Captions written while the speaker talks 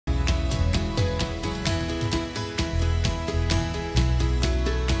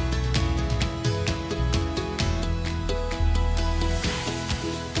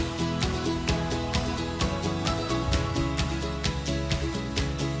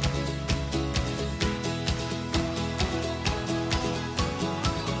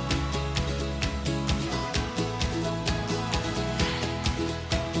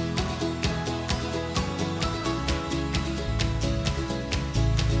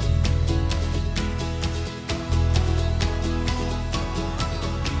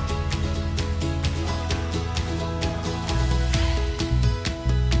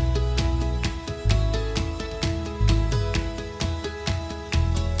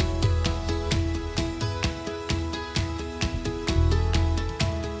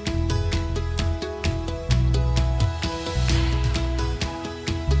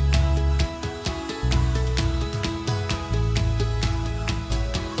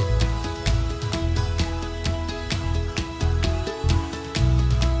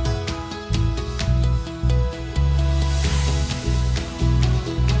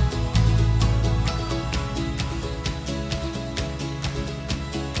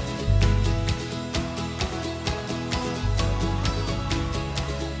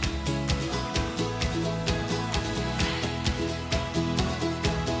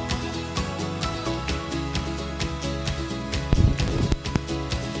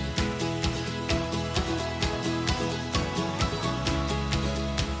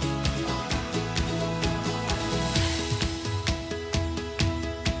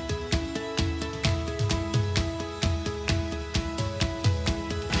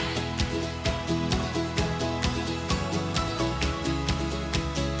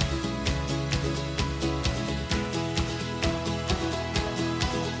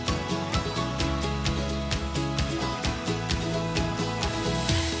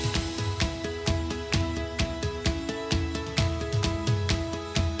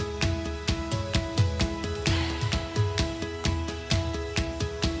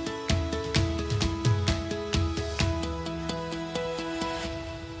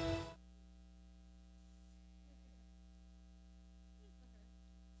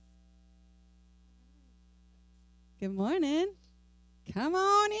Good morning. Come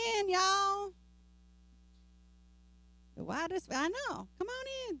on in, y'all. The widest, I know. Come on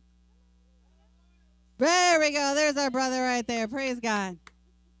in. There we go. There's our brother right there. Praise God.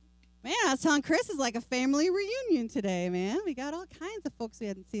 Man, I was telling Chris, it's like a family reunion today, man. We got all kinds of folks we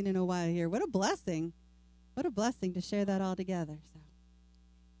hadn't seen in a while here. What a blessing. What a blessing to share that all together. So,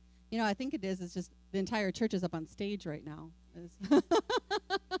 you know, I think it is. It's just the entire church is up on stage right now.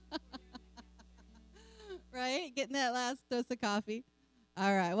 Right? Getting that last dose of coffee.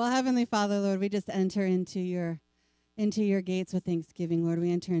 All right. Well, Heavenly Father, Lord, we just enter into your gates with thanksgiving, Lord.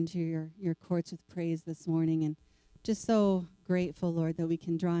 We enter into your courts with praise this morning, and just so grateful, Lord, that we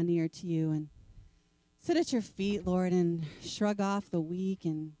can draw near to you and sit at your feet, Lord, and shrug off the week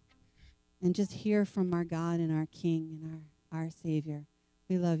and just hear from our God and our King and our Savior.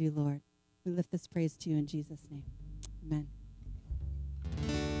 We love you, Lord. We lift this praise to you in Jesus' name. Amen.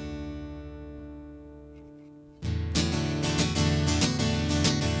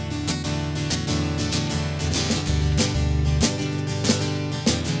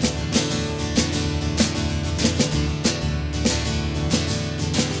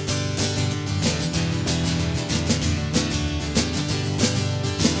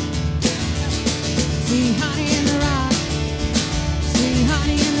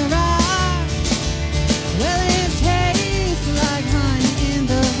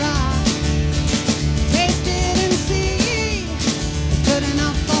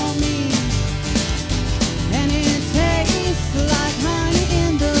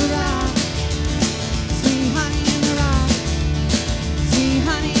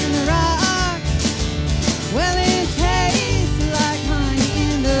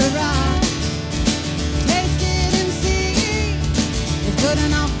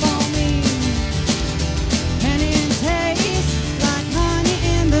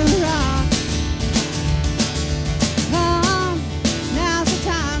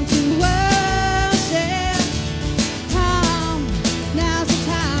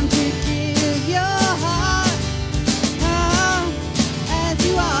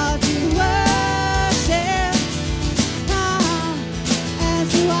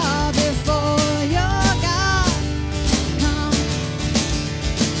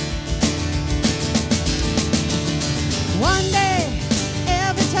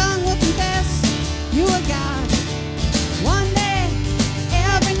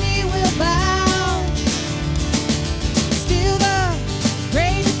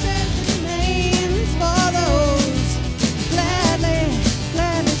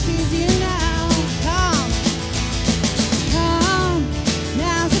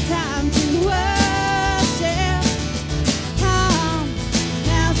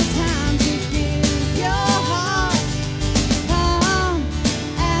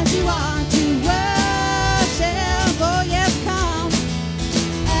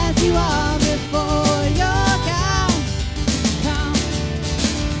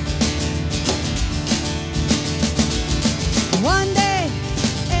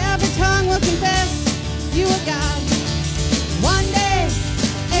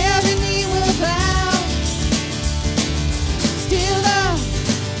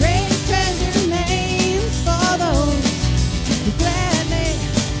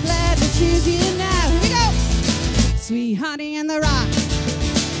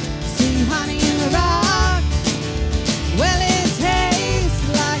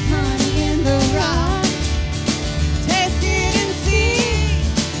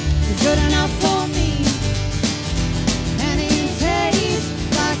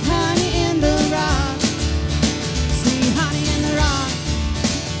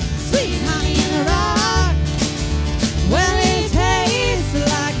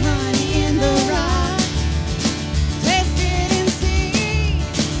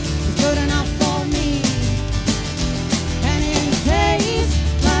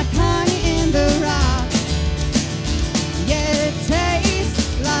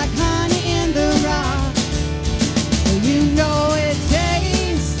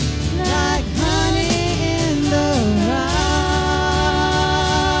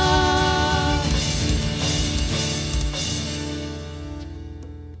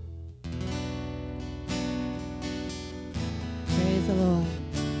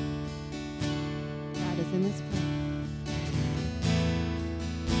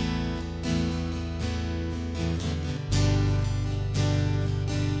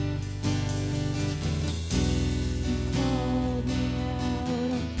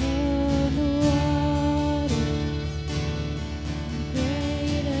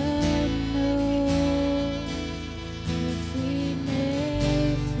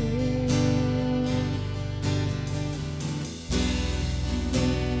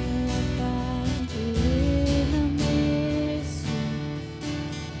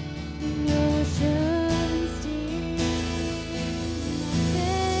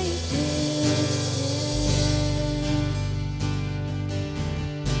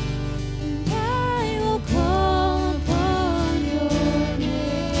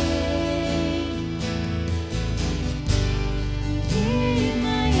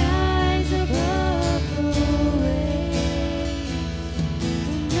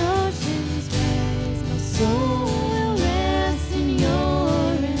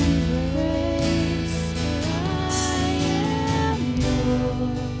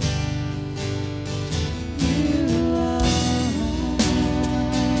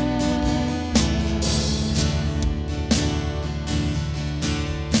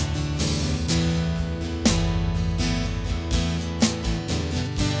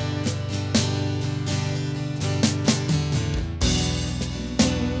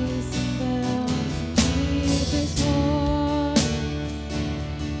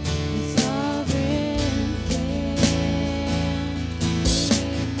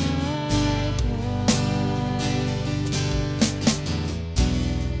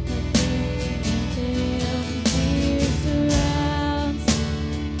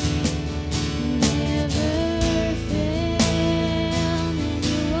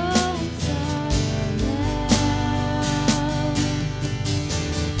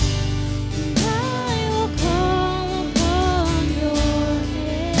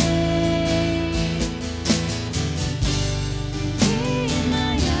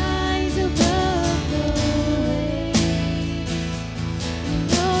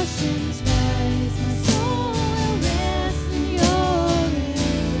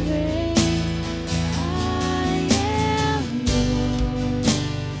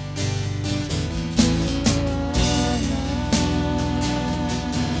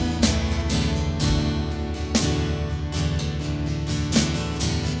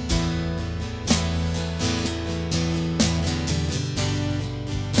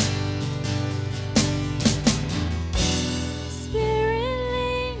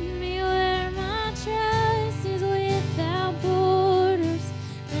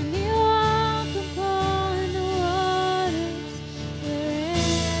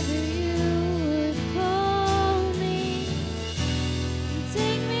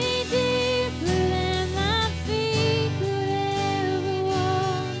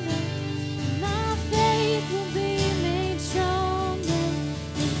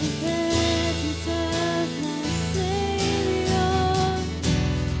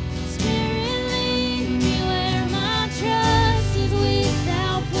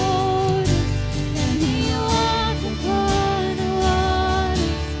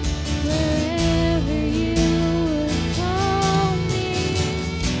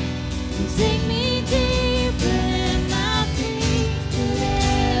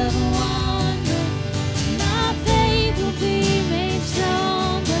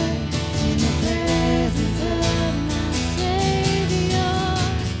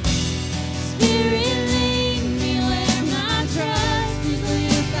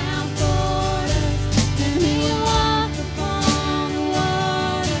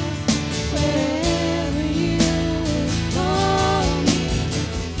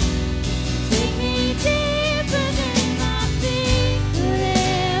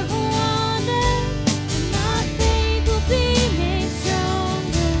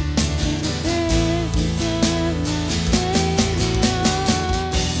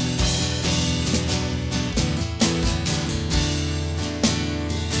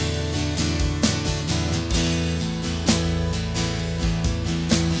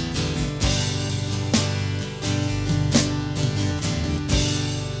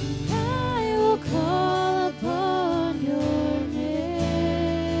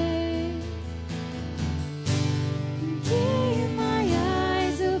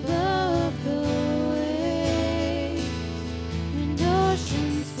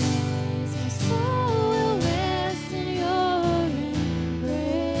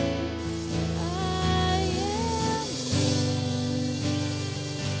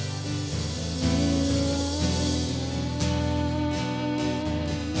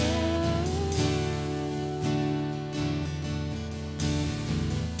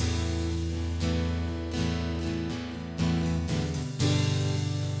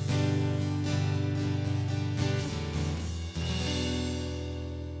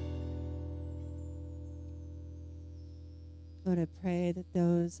 Lord, I pray that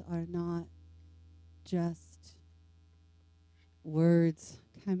those are not just words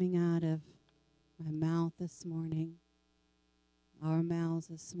coming out of my mouth this morning, our mouths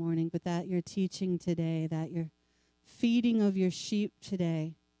this morning, but that your teaching today, that your feeding of your sheep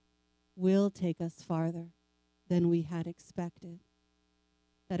today will take us farther than we had expected,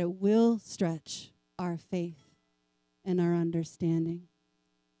 that it will stretch our faith and our understanding.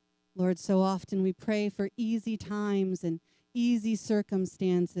 Lord, so often we pray for easy times and easy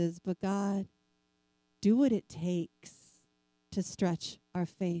circumstances, but God, do what it takes to stretch our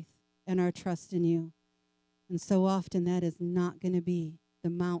faith and our trust in you. And so often that is not going to be the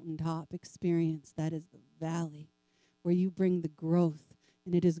mountaintop experience. That is the valley where you bring the growth,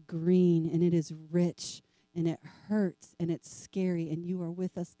 and it is green and it is rich and it hurts and it's scary, and you are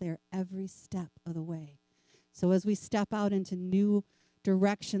with us there every step of the way. So as we step out into new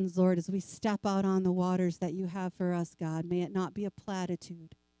directions, Lord, as we step out on the waters that you have for us, God, may it not be a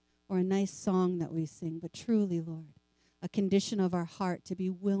platitude or a nice song that we sing, but truly, Lord, a condition of our heart to be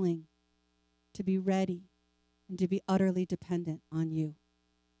willing, to be ready, and to be utterly dependent on you.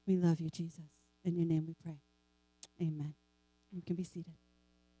 We love you, Jesus. In your name we pray. Amen. You can be seated.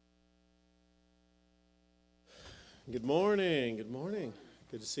 Good morning. Good morning.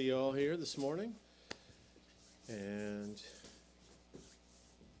 Good to see you all here this morning. And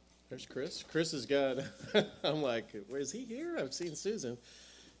there's Chris. Chris has got, I'm like, is he here? I've seen Susan.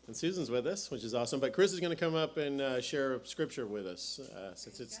 And Susan's with us, which is awesome. But Chris is going to come up and share a scripture with us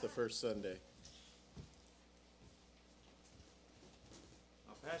since it's the first Sunday.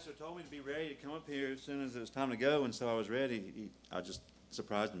 My pastor told me to be ready to come up here as soon as it was time to go, and so I was ready. I just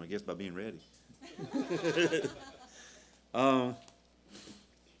surprised him, I guess, by being ready.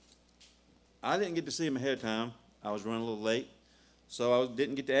 I didn't get to see him ahead of time. I was running a little late, so I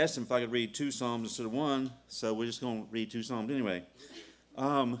didn't get to ask him if I could read 2 Psalms instead of 1, so we're just going to read 2 Psalms anyway.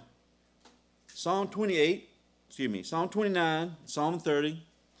 Psalm 29, Psalm 30.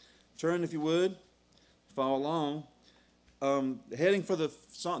 Turn, if you would, follow along. The heading for the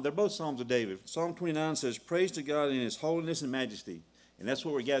psalm, they're both Psalms of David. Psalm 29 says, "Praise to God in his holiness and majesty." And that's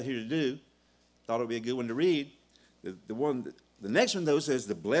what we're gathered here to do. Thought it would be a good one to read. The next one, though, says,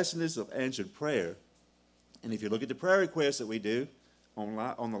 "The blessedness of answered prayer." And if you look at the prayer requests that we do on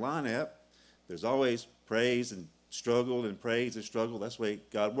the Line app, there's always praise and struggle and praise and struggle. That's the way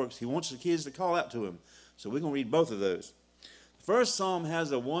God works. He wants the kids to call out to him. So we're going to read both of those. The first psalm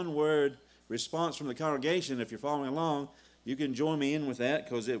has a one-word response from the congregation. If you're following along, you can join me in with that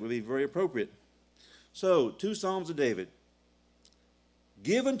because it will be very appropriate. So, 2 Psalms of David.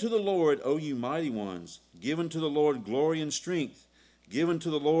 "Give unto the Lord, O you mighty ones. Give unto the Lord glory and strength. Give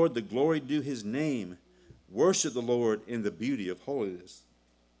unto the Lord the glory due his name. Worship the Lord in the beauty of holiness.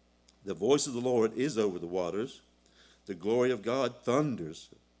 The voice of the Lord is over the waters. The glory of God thunders.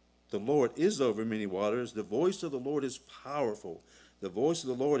 The Lord is over many waters. The voice of the Lord is powerful. The voice of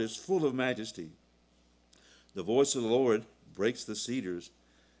the Lord is full of majesty. The voice of the Lord breaks the cedars.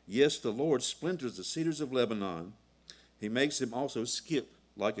 Yes, the Lord splinters the cedars of Lebanon. He makes them also skip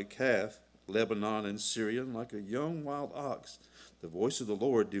like a calf, Lebanon and Syrian, like a young wild ox. The voice of the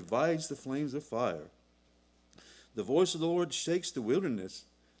Lord divides the flames of fire. The voice of the Lord shakes the wilderness.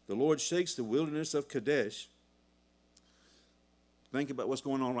 The Lord shakes the wilderness of Kadesh." Think about what's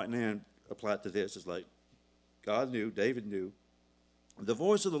going on right now and apply it to this. It's like God knew, David knew. "The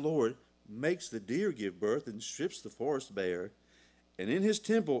voice of the Lord makes the deer give birth and strips the forest bare. And in his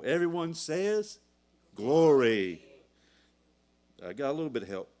temple everyone says, glory." I got a little bit of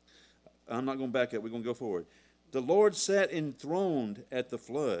help. I'm not going to back up. We're going to go forward. "The Lord sat enthroned at the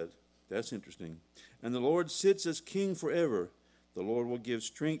flood." That's interesting. "And the Lord sits as king forever. The Lord will give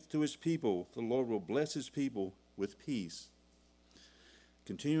strength to his people. The Lord will bless his people with peace."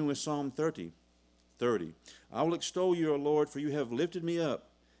 Continuing with Psalm 30. "I will extol you, O Lord, for you have lifted me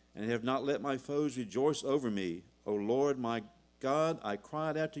up and have not let my foes rejoice over me. O Lord, my God, I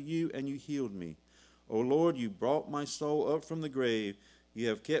cried out to you, and you healed me. O Lord, you brought my soul up from the grave. You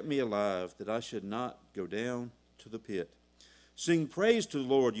have kept me alive, that I should not go down to the pit. Sing praise to the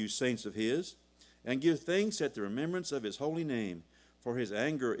Lord, you saints of his, and give thanks at the remembrance of his holy name. For his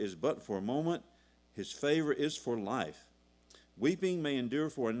anger is but for a moment, his favor is for life. Weeping may endure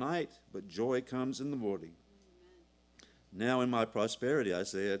for a night, but joy comes in the morning. Now in my prosperity I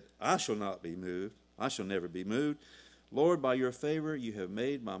said, I shall not be moved. I shall never be moved. Lord, by your favor you have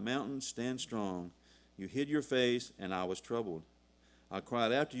made my mountain stand strong. You hid your face, and I was troubled. I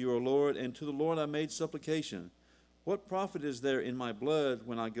cried out to you, O Lord, and to the Lord I made supplication. What profit is there in my blood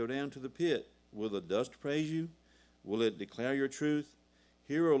when I go down to the pit? Will the dust praise you? Will it declare your truth?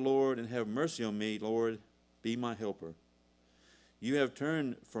 Hear, O Lord, and have mercy on me, Lord. Be my helper. You have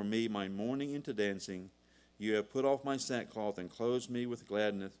turned for me my mourning into dancing. You have put off my sackcloth and clothed me with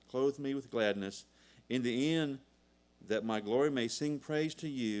gladness. In the end, that my glory may sing praise to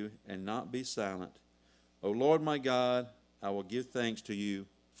you and not be silent. O Lord my God, I will give thanks to you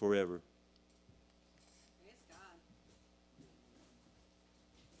forever.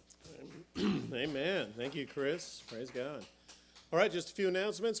 Amen. Thank you, Chris. Praise God. All right, just a few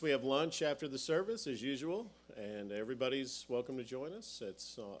announcements. We have lunch after the service, as usual, and everybody's welcome to join us.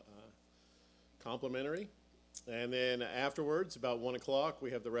 It's complimentary. And then afterwards, about 1 o'clock,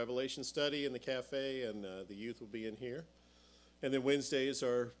 we have the Revelation study in the cafe, and the youth will be in here. And then Wednesday is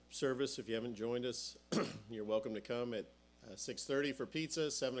our service. If you haven't joined us, you're welcome to come at 6:30 for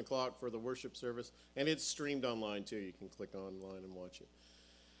pizza, 7 o'clock for the worship service. And it's streamed online, too. You can click online and watch it.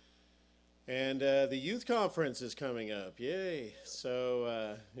 And the youth conference is coming up. Yay.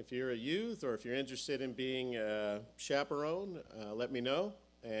 So if you're a youth or if you're interested in being a chaperone, let me know.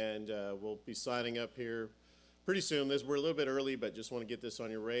 And we'll be signing up here pretty soon. We're a little bit early, but just want to get this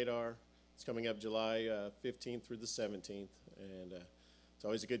on your radar. It's coming up July 15th through the 17th. And it's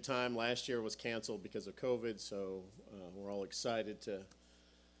always a good time. Last year was canceled because of COVID, so we're all excited to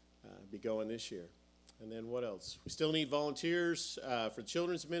be going this year. And then what else? We still need volunteers for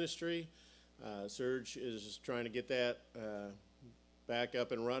children's ministry. Serge is trying to get that back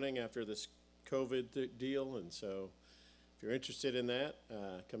up and running after this COVID deal. And so if you're interested in that,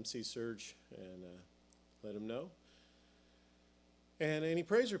 come see Serge and let him know. And any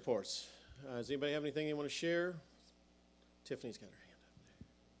praise reports? Does anybody have anything they want to share? Tiffany's got her hand up there.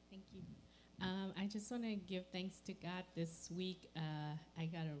 Thank you. I just want to give thanks to God this week. I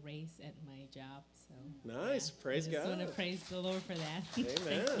got a raise at my job. So nice. Yeah, Praise God. I just want to praise the Lord for that.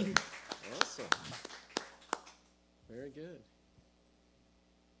 Amen. Thank you. Awesome. Very good.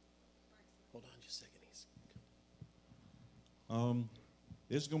 Hold on just a second.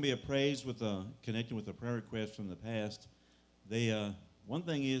 This is going to be a praise with connecting with a prayer request from the past. One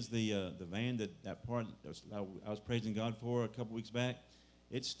thing is the van that part I was praising God for a couple weeks back.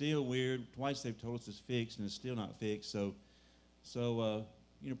 It's still weird. Twice they've told us it's fixed and it's still not fixed. So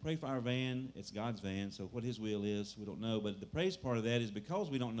pray for our van. It's God's van. So what His will is, we don't know. But the praise part of that is because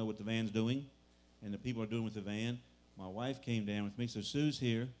we don't know what the van's doing, and the people are doing with the van. My wife came down with me, so Sue's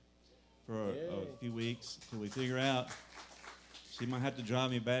here for a few weeks till we figure out. She might have to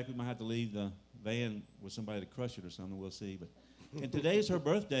drive me back. We might have to leave the van with somebody to crush it or something. We'll see. And today's her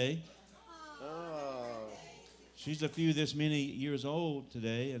birthday. Oh. She's a few this many years old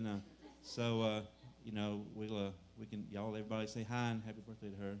today, and we can everybody say hi and happy birthday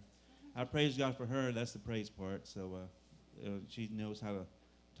to her. I praise God for her. That's the praise part. So she knows how to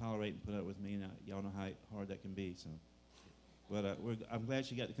tolerate and put up with me, and y'all know how hard that can be. So, but I'm glad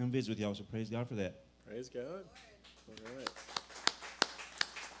she got to come visit with y'all. So praise God for that. Praise God. All right.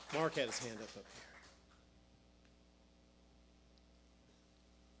 Mark had his hand up here.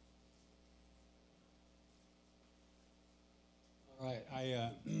 All right,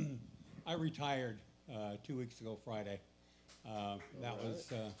 I retired 2 weeks ago Friday. That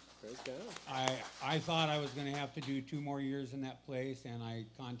was Praise God. I thought I was going to have to do 2 more years in that place, and I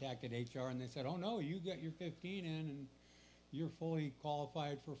contacted HR, and they said, "Oh no, you got your 15 in, and you're fully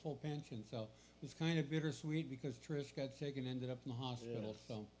qualified for full pension." So it was kind of bittersweet because Trish got sick and ended up in the hospital. Yes.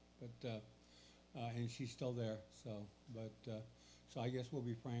 So, but and she's still there. So, so I guess we'll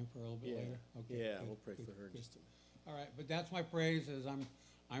be praying for her a little bit later. Okay. Yeah, good, we'll pray good, for her in good. just a minute. All right, but that's my praise is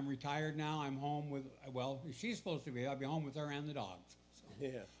I'm retired now. I'm home with, well, she's supposed to be. I'll be home with her and the dogs. So.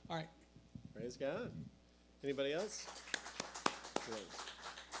 Yeah. All right. Praise God. Anybody else? Great.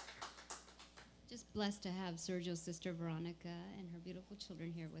 Just blessed to have Sergio's sister Veronica and her beautiful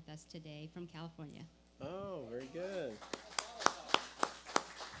children here with us today from California. Oh, very good.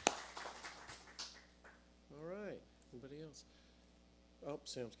 All right. Anybody else? Oh,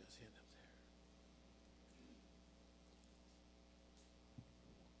 Sam's got his hand up there.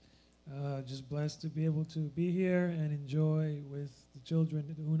 Just blessed to be able to be here and enjoy with the children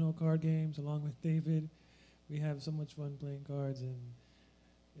the Uno card games along with David. We have so much fun playing cards, and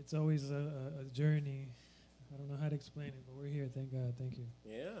it's always a journey. I don't know how to explain it, but we're here. Thank God. Thank you.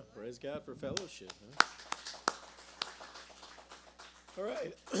 Yeah, praise God for fellowship. Huh? All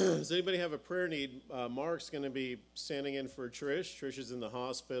right. Does anybody have a prayer need? Mark's going to be standing in for Trish. Trish is in the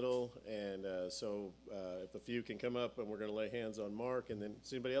hospital, and so if a few can come up, and we're going to lay hands on Mark. And then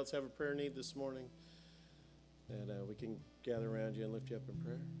does anybody else have a prayer need this morning? And we can gather around you and lift you up in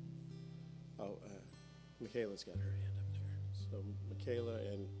prayer. Oh, Michaela's got her hand up there. So Michaela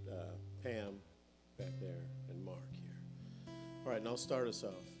and Pam back there, and Mark here. All right, and I'll start us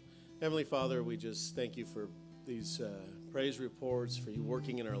off. Heavenly Father, we just thank you for these praise reports, for you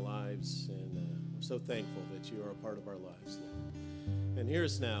working in our lives. And we're so thankful that you are a part of our lives, Lord. And hear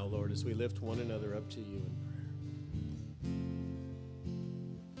us now, Lord, as we lift one another up to you in prayer.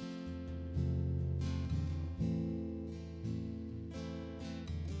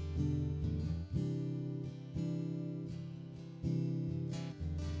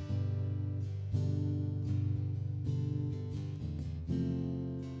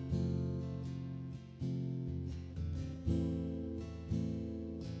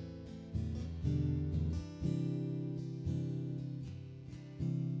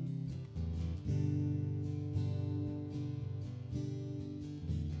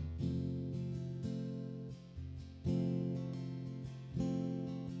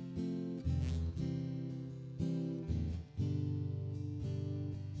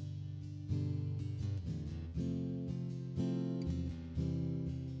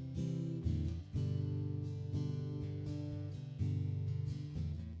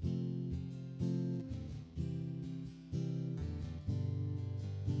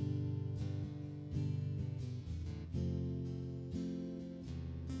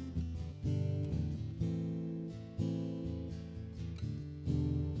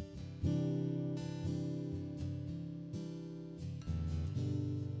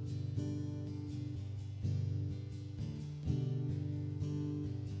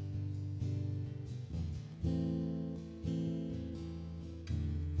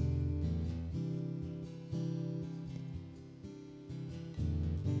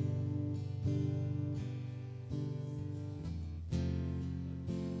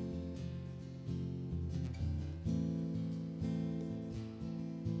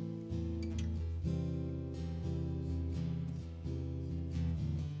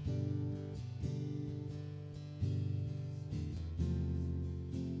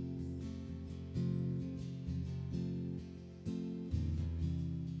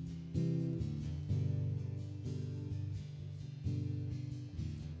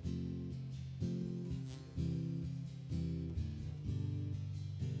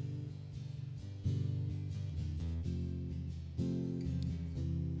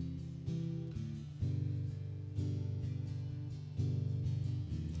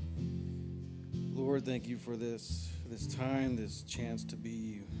 Lord, thank you for this time, this chance to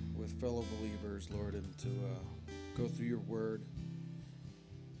be with fellow believers, Lord, and to go through your word.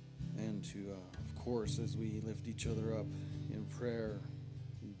 And to, of course, as we lift each other up in prayer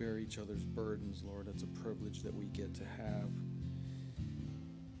and bear each other's burdens, Lord, it's a privilege that we get to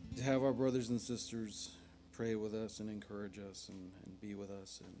have our brothers and sisters pray with us and encourage us and be with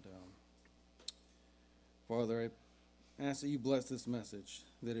us. And Father, I ask that you bless this message,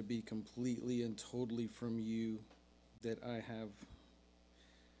 that it be completely and totally from you, that I have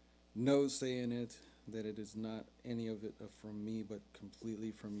no say in it, that it is not any of it from me, but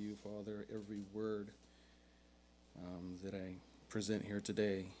completely from you, Father. Every word that I present here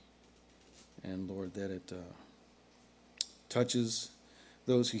today, and Lord, that it touches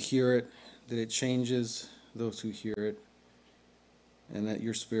those who hear it, that it changes those who hear it, and that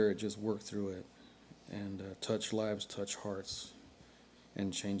your Spirit just work through it and touch lives, touch hearts,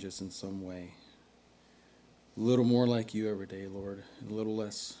 and change us in some way. A little more like you every day, Lord, a little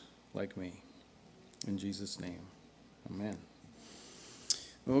less like me. In Jesus' name, amen.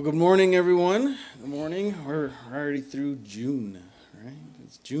 Well, good morning, everyone. Good morning. We're already through June, right?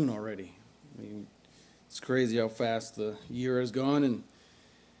 It's June already. I mean, it's crazy how fast the year has gone, and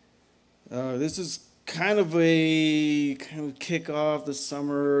this is kind of kick off the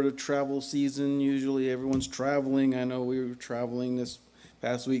summer, the travel season. Usually everyone's traveling. I know we were traveling this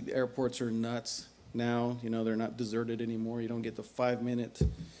past week. The airports are nuts now. You know, they're not deserted anymore. You don't get the 5-minute,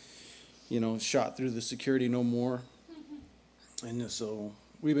 shot through the security no more. And so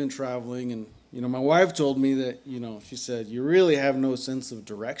we've been traveling, and, my wife told me that, she said, you really have no sense of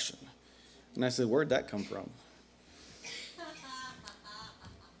direction. And I said, where'd that come from?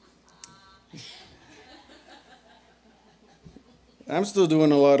 I'm still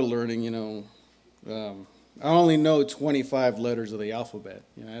doing a lot of learning, I only know 25 letters of the alphabet.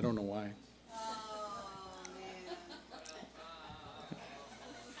 I don't know why.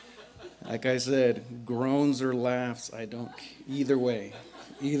 Like I said, groans or laughs, I don't, either way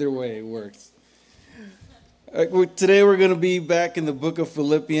works. Today we're going to be back in the book of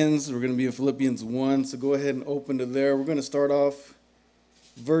Philippians. We're going to be in Philippians 1, so go ahead and open to there. We're going to start off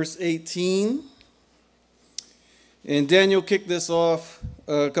verse 18. And Daniel kicked this off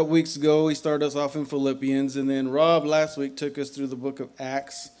a couple weeks ago. He started us off in Philippians, and then Rob last week took us through the book of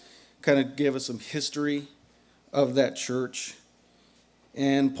Acts, kind of gave us some history of that church.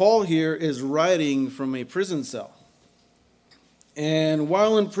 And Paul here is writing from a prison cell. And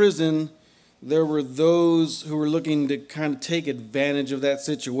while in prison, there were those who were looking to kind of take advantage of that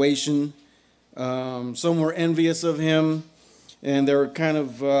situation. Some were envious of him, and they were kind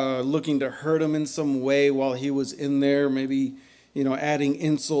of looking to hurt him in some way while he was in there, maybe, adding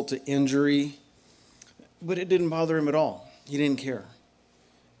insult to injury. But it didn't bother him at all. He didn't care.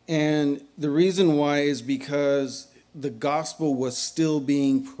 And the reason why is because the gospel was still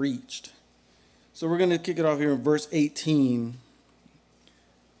being preached. So we're going to kick it off here in verse 18.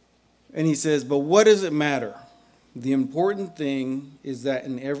 And he says, "But what does it matter? The important thing is that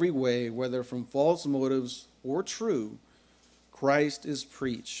in every way, whether from false motives or true, Christ is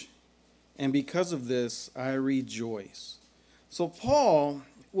preached. And because of this, I rejoice." So Paul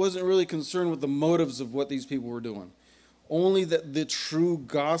wasn't really concerned with the motives of what these people were doing, only that the true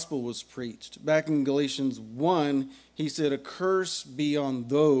gospel was preached. Back in Galatians 1, he said, "A curse be on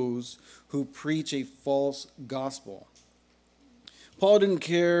those who preach a false gospel." Paul didn't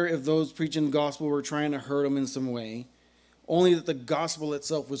care if those preaching the gospel were trying to hurt him in some way, only that the gospel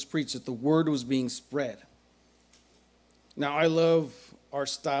itself was preached, that the word was being spread. Now, I love our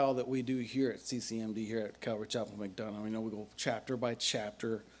style that we do here at CCMD, here at Calvary Chapel McDonough. We go chapter by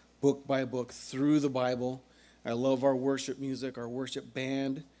chapter, book by book through the Bible. I love our worship music, our worship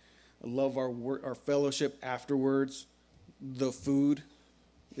band. I love our fellowship afterwards. The food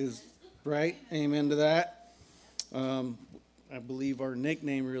is right. Amen to that. I believe our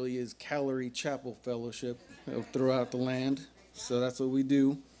nickname really is Calorie Chapel Fellowship throughout the land. So that's what we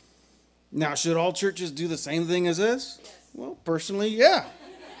do. Now, should all churches do the same thing as this? Yes. Well, personally, yeah.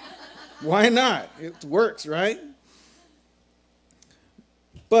 Why not? It works, right?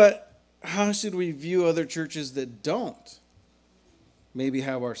 But how should we view other churches that don't maybe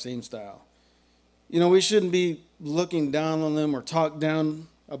have our same style? We shouldn't be looking down on them or talk down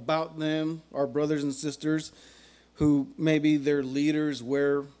about them, our brothers and sisters, who maybe their leaders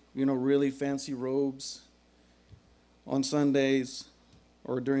wear, really fancy robes on Sundays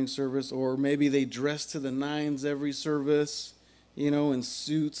or during service, or maybe they dress to the nines every service, in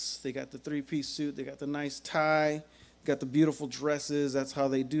suits. They got the three-piece suit, they got the nice tie, got the beautiful dresses. That's how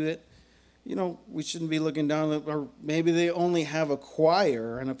they do it. We shouldn't be looking down, or maybe they only have a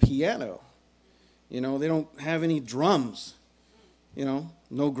choir and a piano. They don't have any drums.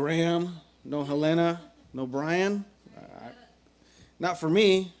 No Graham, no Helena, no Brian. Not for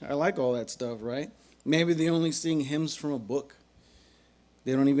me. I like all that stuff, right? Maybe they only sing hymns from a book.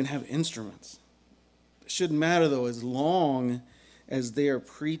 They don't even have instruments. It shouldn't matter, though, as long as they are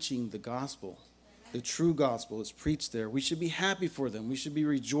preaching the gospel. The true gospel is preached there. We should be happy for them. We should be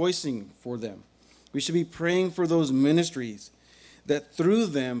rejoicing for them. We should be praying for those ministries, that through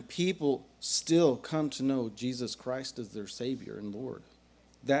them people still come to know Jesus Christ as their Savior and Lord.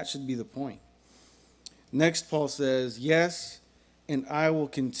 That should be the point. Next, Paul says, "Yes, and I will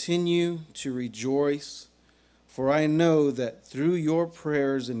continue to rejoice, for I know that through your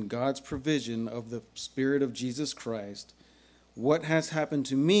prayers and God's provision of the Spirit of Jesus Christ, what has happened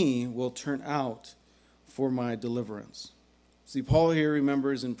to me will turn out for my deliverance." See, Paul here,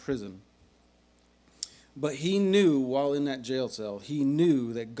 remember, is in prison. But he knew, while in that jail cell, he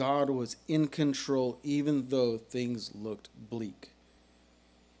knew that God was in control even though things looked bleak.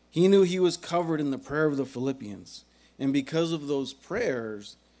 He knew he was covered in the prayer of the Philippians. And because of those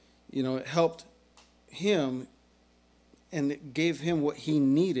prayers, it helped him and it gave him what he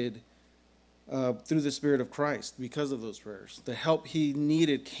needed through the Spirit of Christ because of those prayers. The help he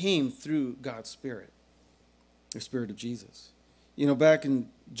needed came through God's Spirit, the Spirit of Jesus. Back in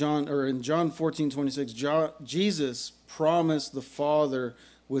John 14:26, Jesus promised the Father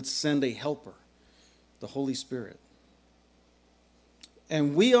would send a helper, the Holy Spirit.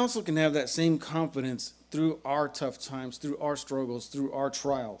 And we also can have that same confidence through our tough times, through our struggles, through our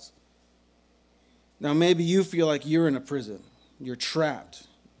trials. Now, maybe you feel like you're in a prison. You're trapped.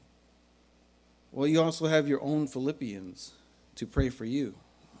 Well, you also have your own Philippians to pray for you,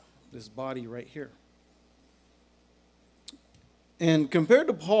 this body right here. And compared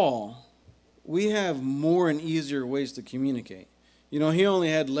to Paul, we have more and easier ways to communicate. He only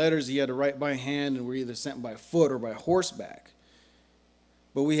had letters he had to write by hand and were either sent by foot or by horseback.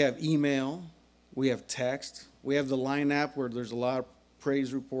 But we have email, we have text, we have the Line app where there's a lot of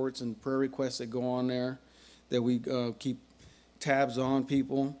praise reports and prayer requests that go on there that we keep tabs on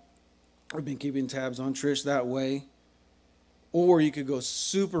people. I've been keeping tabs on Trish that way. Or you could go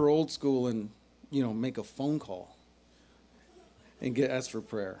super old school and, make a phone call and ask for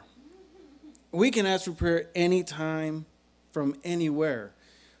prayer. We can ask for prayer anytime from anywhere.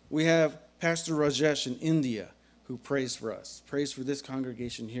 We have Pastor Rajesh in India who prays for us, prays for this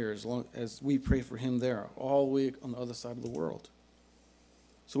congregation here as long as we pray for him there, all the way on the other side of the world.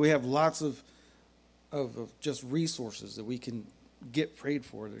 So we have lots of just resources that we can get prayed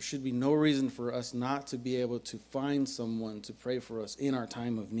for. There should be no reason for us not to be able to find someone to pray for us in our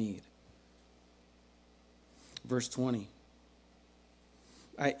time of need. Verse 20.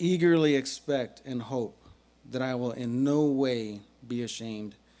 I eagerly expect and hope that I will in no way be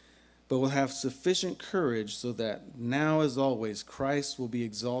ashamed, but will have sufficient courage so that now as always Christ will be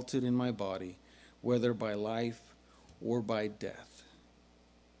exalted in my body, whether by life or by death.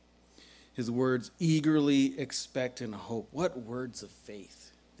 His words, eagerly expect and hope. What words of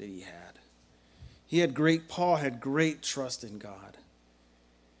faith that he had. Paul had great trust in God.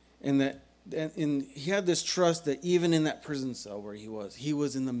 And he had this trust that even in that prison cell where he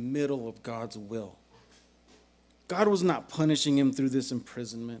was in the middle of God's will. God was not punishing him through this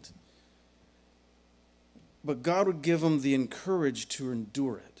imprisonment, but God would give him the encourage to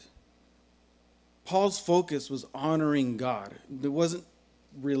endure it. Paul's focus was honoring God. It wasn't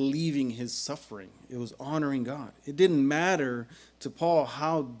relieving his suffering. It was honoring God. It didn't matter to Paul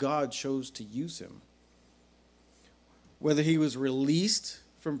how God chose to use him. Whether he was released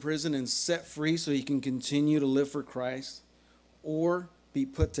from prison and set free so he can continue to live for Christ, or be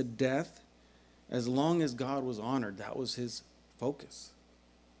put to death, as long as God was honored, that was his focus.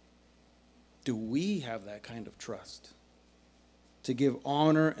 Do we have that kind of trust? To give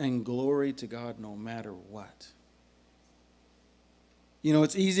honor and glory to God no matter what? You know,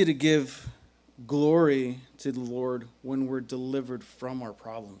 it's easy to give glory to the Lord when we're delivered from our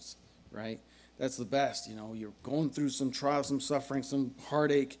problems, right? That's the best. You know, you're going through some trial, some suffering, some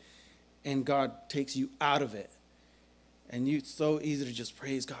heartache, and God takes you out of it. And it's so easy to just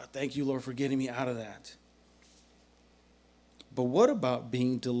praise God. Thank you, Lord, for getting me out of that. But what about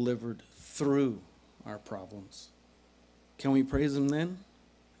being delivered through our problems? Can we praise him then?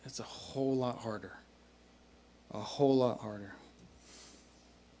 It's a whole lot harder. A whole lot harder.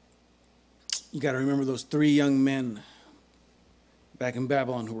 You got to remember those 3 young men back in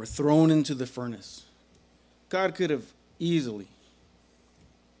Babylon who were thrown into the furnace. God could have easily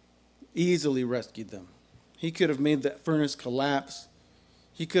rescued them. He could have made that furnace collapse.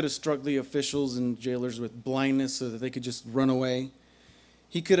 He could have struck the officials and jailers with blindness so that they could just run away.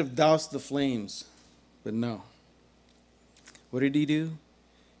 He could have doused the flames, but no. What did he do?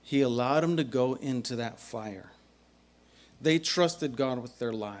 He allowed them to go into that fire. They trusted God with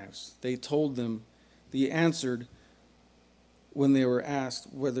their lives. They told them, they answered when they were asked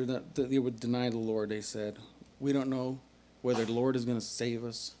whether they would deny the Lord. They said, we don't know whether the Lord is going to save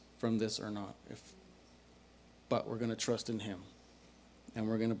us from this or not, but we're going to trust in him, and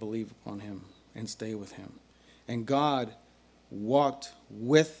we're going to believe upon him and stay with him. And God walked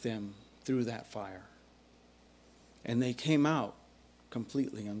with them through that fire, and they came out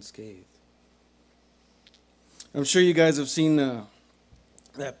completely unscathed. I'm sure you guys have seen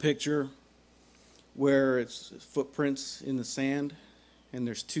that picture where it's footprints in the sand, and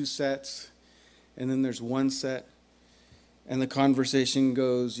there's 2 sets, and then there's 1 set, and the conversation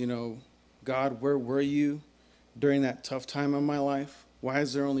goes, you know, God, where were you during that tough time of my life? Why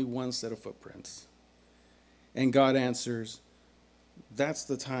is there only 1 set of footprints? And God answers, that's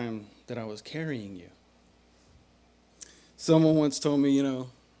the time that I was carrying you. Someone once told me, you know,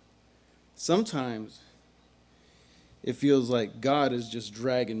 sometimes it feels like God is just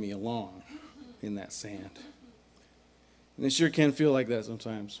dragging me along in that sand. And it sure can feel like that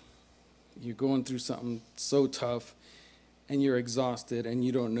sometimes. You're going through something so tough, and you're exhausted, and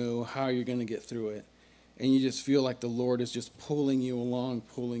you don't know how you're going to get through it. And you just feel like the Lord is just pulling you along,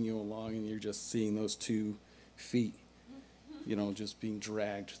 and you're just seeing those 2 feet, you know, just being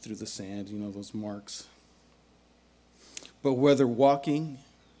dragged through the sand, you know, those marks. But whether walking,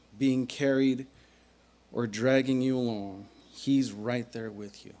 being carried, or dragging you along, he's right there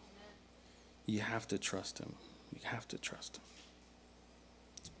with you. You have to trust him. You have to trust him.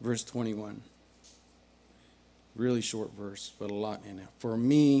 Verse 21. Really short verse, but a lot in it. For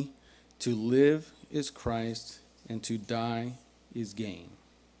me, to live is Christ, and to die is gain.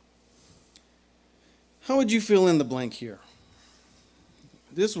 How would you fill in the blank here?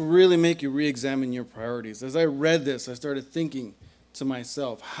 This will really make you re-examine your priorities. As I read this, I started thinking to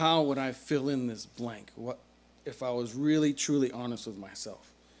myself, how would I fill in this blank? What if I was really, truly honest with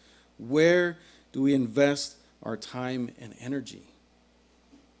myself? Where do we invest our time and energy?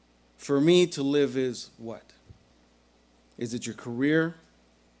 For me, to live is what? Is it your career,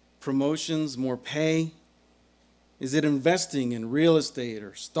 promotions, more pay? Is it investing in real estate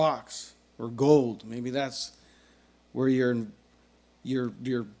or stocks or gold? Maybe that's where you're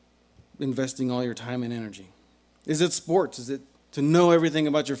investing all your time and energy. Is it sports? Is it to know everything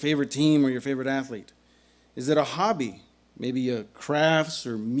about your favorite team or your favorite athlete? Is it a hobby? maybe crafts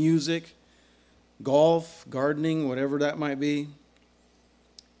or music, golf, gardening, whatever that might be?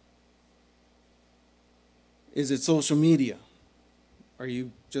 Is it social media? Are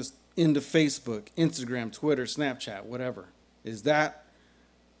you just into Facebook, Instagram, Twitter, Snapchat, whatever? Is that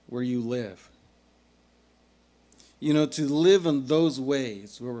where you live? You know, to live in those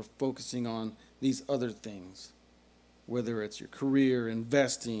ways where we're focusing on these other things, whether it's your career,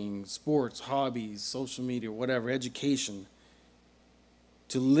 investing, sports, hobbies, social media, whatever, education,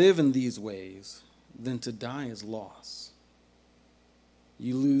 to live in these ways, then to die is loss.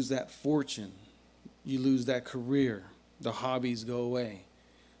 You lose that fortune. You lose that career. The hobbies go away.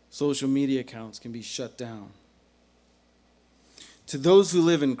 Social media accounts can be shut down. To those who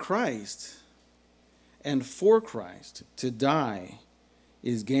live in Christ and for Christ, to die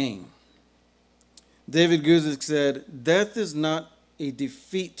is gain. David Guzik said, "Death is not a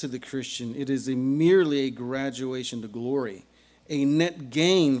defeat to the Christian. It is merely a graduation to glory, a net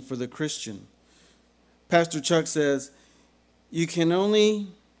gain for the Christian." Pastor Chuck says, "You can only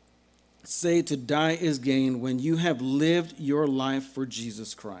say to die is gain when you have lived your life for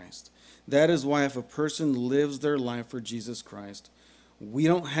Jesus Christ. That is why if a person lives their life for Jesus Christ, we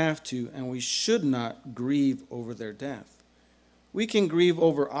don't have to and we should not grieve over their death. We can grieve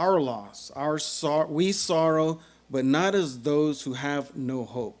over our loss. We sorrow, but not as those who have no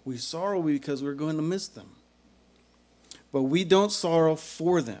hope. We sorrow because we're going to miss them. But we don't sorrow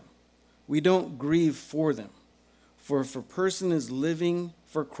for them. We don't grieve for them. For if a person is living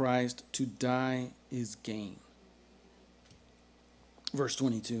for Christ, to die is gain." Verse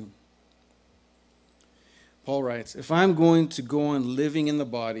 22. Paul writes, "If I'm going to go on living in the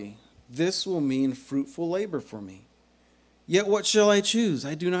body, this will mean fruitful labor for me. Yet what shall I choose?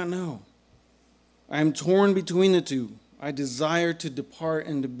 I do not know. I am torn between the two. I desire to depart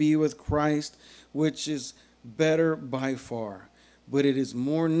and to be with Christ, which is better by far. But it is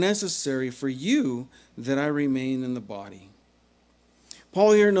more necessary for you that I remain in the body."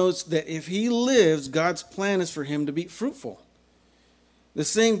 Paul here notes that if he lives, God's plan is for him to be fruitful. The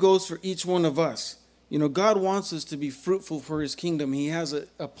same goes for each one of us. You know, God wants us to be fruitful for his kingdom. He has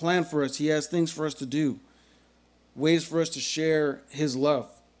a plan for us. He has things for us to do, ways for us to share his love,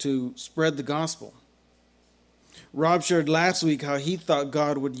 to spread the gospel. Rob shared last week how he thought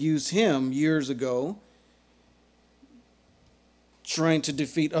God would use him years ago trying to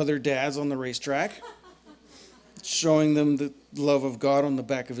defeat other dads on the racetrack, showing them the love of God on the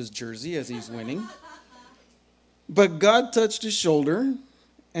back of his jersey as he's winning. But God touched his shoulder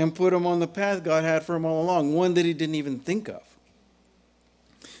and put him on the path God had for him all along, one that he didn't even think of.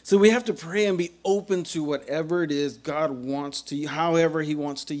 So we have to pray and be open to whatever it is God wants to, however he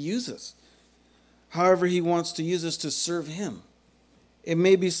wants to use us. However he wants to use us to serve him. It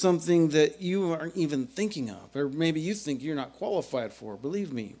may be something that you aren't even thinking of, or maybe you think you're not qualified for.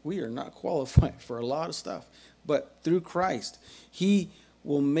 Believe me, we are not qualified for a lot of stuff. But through Christ, he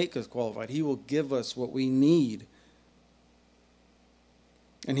will make us qualified. He will give us what we need.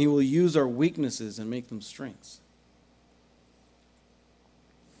 And he will use our weaknesses and make them strengths.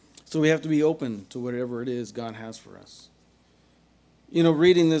 So we have to be open to whatever it is God has for us. You know,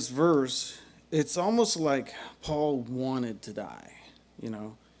 reading this verse, it's almost like Paul wanted to die, you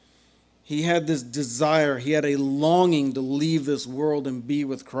know. He had this desire, he had a longing to leave this world and be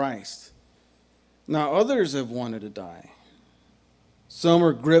with Christ. Now, others have wanted to die. Some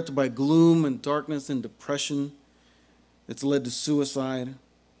are gripped by gloom and darkness and depression. It's led to suicide.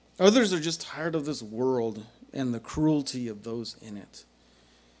 Others are just tired of this world and the cruelty of those in it.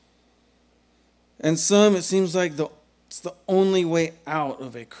 And some, it seems like it's the only way out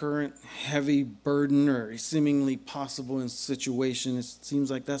of a current heavy burden or a seemingly possible situation. It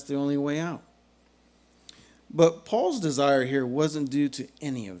seems like that's the only way out. But Paul's desire here wasn't due to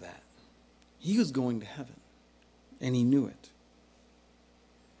any of that. He was going to heaven, and he knew it.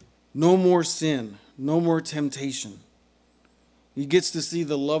 No more sin, no more temptation. He gets to see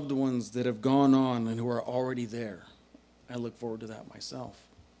the loved ones that have gone on and who are already there. I look forward to that myself.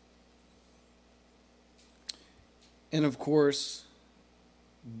 And of course,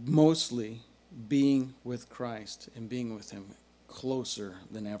 mostly being with Christ and being with him closer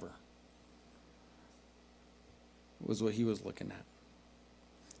than ever was what he was looking at.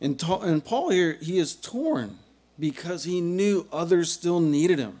 And Paul here, he is torn because he knew others still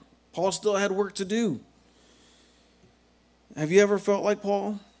needed him. Paul still had work to do. Have you ever felt like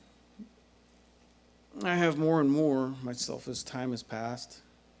Paul? I have more and more myself as time has passed.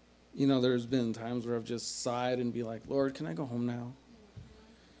 You know, there's been times where I've just sighed and be like, Lord, can I go home now?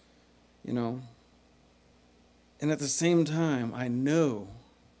 You know? And at the same time, I know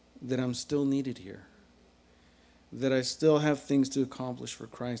that I'm still needed here. that I still have things to accomplish for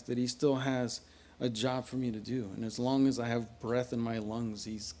Christ, that he still has a job for me to do. And as long as I have breath in my lungs,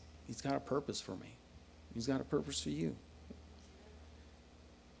 he's got a purpose for me. He's got a purpose for you.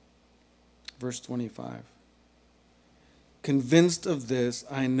 Verse 25. Convinced of this,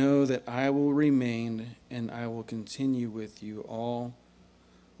 I know that I will remain and I will continue with you all,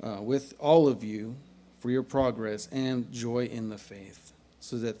 with all of you, for your progress and joy in the faith,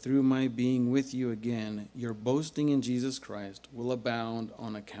 so that through my being with you again, your boasting in Jesus Christ will abound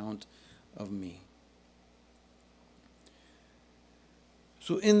on account of me.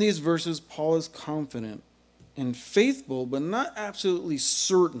 So in these verses, Paul is confident and faithful, but not absolutely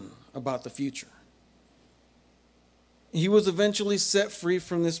certain about the future. He was eventually set free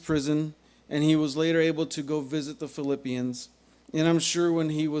from this prison, and he was later able to go visit the Philippians. And I'm sure when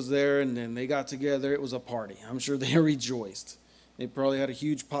he was there and then they got together, it was a party. I'm sure they rejoiced. They probably had a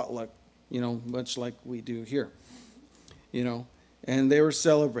huge potluck, much like we do here, and they were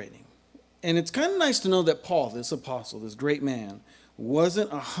celebrating. And it's kind of nice to know that Paul, this apostle, this great man,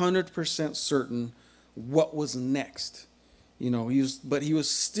 wasn't 100% certain what was next. But he was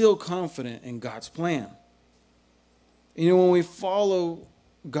still confident in God's plan. When we follow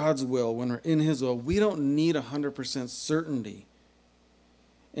God's will, when we're in his will, we don't need 100% certainty.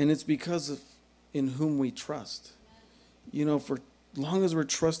 And it's because of in whom we trust. For long as we're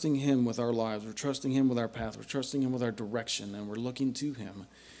trusting him with our lives, we're trusting him with our path, we're trusting him with our direction, and we're looking to him,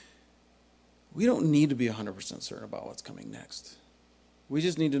 we don't need to be 100% certain about what's coming next. We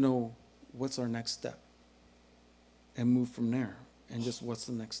just need to know what's our next step and move from there. And just what's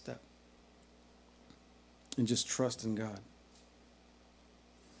the next step. And just trust in God.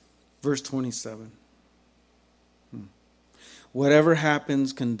 Verse 27. Whatever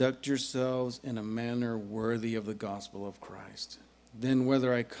happens, conduct yourselves in a manner worthy of the gospel of Christ. Then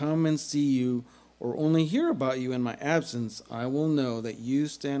whether I come and see you or only hear about you in my absence, I will know that you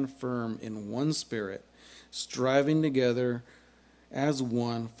stand firm in one spirit, striving together as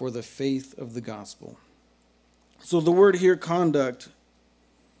one for the faith of the gospel. So the word here, conduct,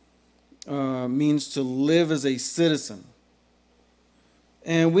 means to live as a citizen.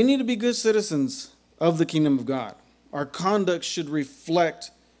 And we need to be good citizens of the kingdom of God. Our conduct should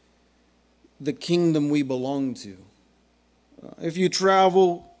reflect the kingdom we belong to. If you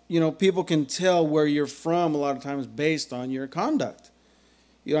travel, people can tell where you're from a lot of times based on your conduct.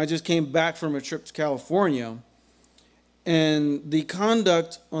 I just came back from a trip to California, and the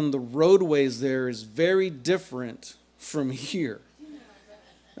conduct on the roadways there is very different from here.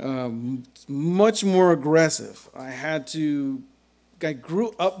 Much more aggressive. I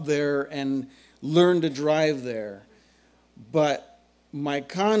grew up there and learned to drive there, but my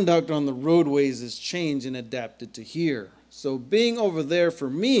conduct on the roadways has changed and adapted to here. So being over there for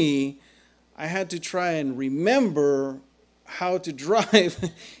me, I had to try and remember how to drive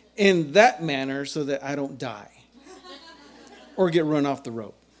in that manner so that I don't die or get run off the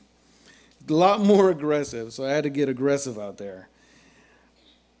road. A lot more aggressive, so I had to get aggressive out there.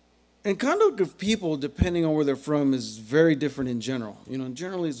 And conduct of people, depending on where they're from, is very different in general.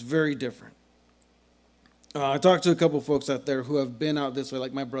 Generally it's very different. I talked to a couple folks out there who have been out this way,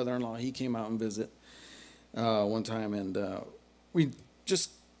 like my brother-in-law. He came out and visit one time, and we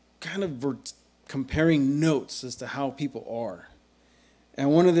just kind of were comparing notes as to how people are.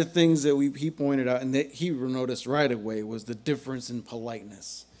 And one of the things that he pointed out, and that he noticed right away, was the difference in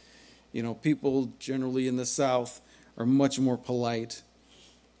politeness. People generally in the South are much more polite.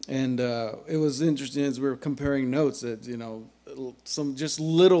 And it was interesting as we were comparing notes that, some just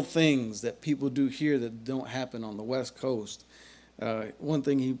little things that people do here that don't happen on the West Coast. One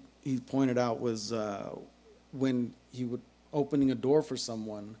thing he pointed out was when he would opening a door for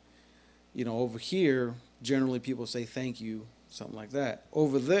someone, over here, generally people say thank you, something like that.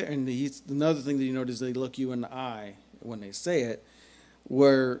 Over there, and another thing that you notice, they look you in the eye when they say it,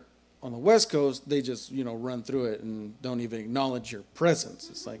 where on the West Coast, they just, run through it and don't even acknowledge your presence.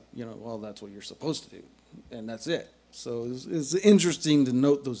 It's like, well, that's what you're supposed to do, and that's it. So it's interesting to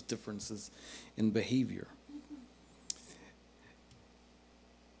note those differences in behavior.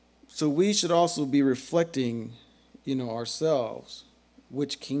 So we should also be reflecting, ourselves,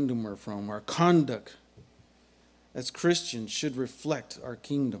 which kingdom we're from. Our conduct as Christians should reflect our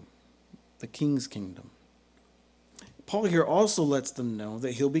kingdom, the King's kingdom. Paul here also lets them know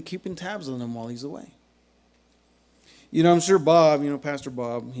that he'll be keeping tabs on them while he's away. I'm sure Bob, Pastor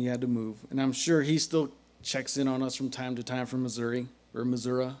Bob, he had to move. And I'm sure he still checks in on us from time to time from Missouri, or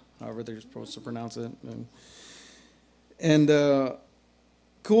Missouri, however they're supposed to pronounce it. And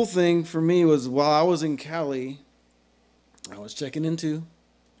cool thing for me was while I was in Cali, I was checking in too.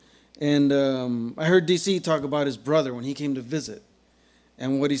 And I heard DC talk about his brother when he came to visit,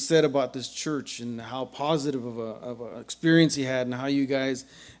 and what he said about this church and how positive of a experience he had, and how you guys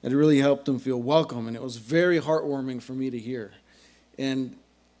had really helped him feel welcome. And it was very heartwarming for me to hear. And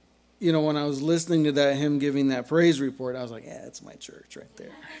you know, when I was listening to that, him giving that praise report, I was like, yeah, it's my church right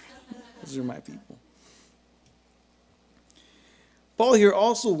there. Those are my people. Paul here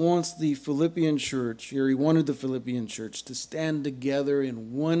also wants the Philippian church, or he wanted the Philippian church to stand together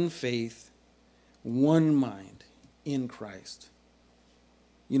in one faith, one mind in Christ.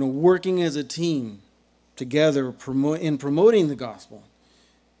 You know, working as a team together in promoting the gospel.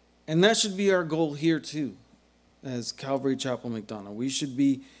 And that should be our goal here too, as Calvary Chapel McDonough. We should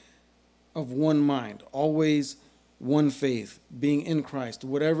be of one mind, always one faith, being in Christ.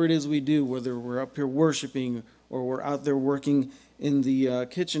 Whatever it is we do, whether we're up here worshiping or we're out there working in the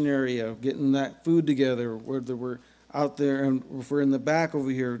kitchen area, getting that food together, whether we're out there and if we're in the back over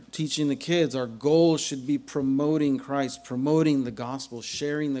here teaching the kids, our goal should be promoting Christ, promoting the gospel,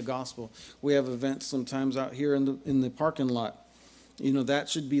 sharing the gospel. We have events sometimes out here in the parking lot. You know, that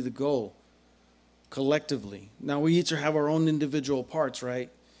should be the goal collectively. Now, we each have our own individual parts, right?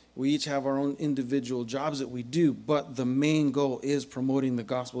 We each have our own individual jobs that we do, but the main goal is promoting the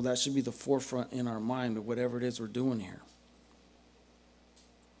gospel. That should be the forefront in our mind of whatever it is we're doing here.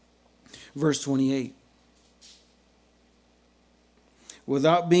 Verse 28.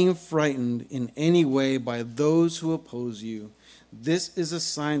 Without being frightened in any way by those who oppose you, this is a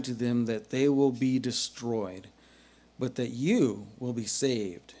sign to them that they will be destroyed, but that you will be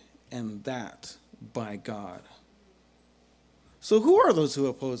saved, and that by God. So who are those who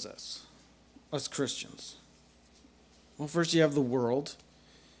oppose us Christians? Well, first you have the world,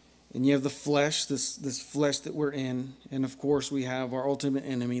 and you have the flesh, this flesh that we're in, and of course we have our ultimate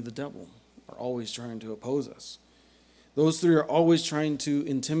enemy, the devil, are always trying to oppose us. Those three are always trying to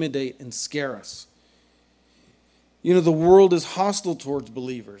intimidate and scare us. You know, the world is hostile towards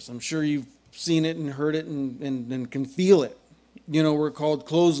believers. I'm sure you've seen it and heard it and can feel it. You know, we're called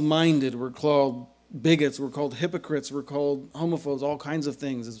closed-minded, we're called bigots, we're called hypocrites, we're called homophobes, all kinds of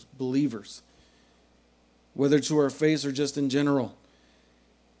things as believers, whether to our face or just in general.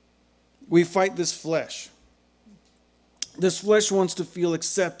 We fight this flesh. This flesh wants to feel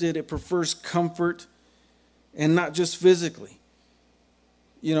accepted. It prefers comfort, and not just physically.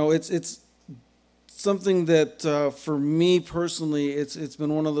 You know, it's something that for me personally, it's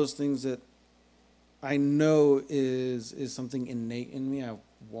been one of those things that I know is something innate in me. I've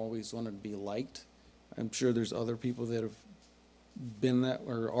always wanted to be liked. I'm sure there's other people that have been that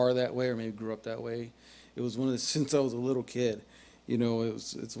or are that way or maybe grew up that way. It was one of the, since I was a little kid, you know,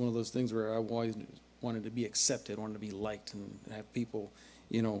 it's one of those things where I always wanted to be accepted, wanted to be liked and have people,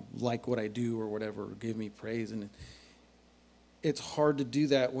 you know, like what I do or whatever, or give me praise. And it's hard to do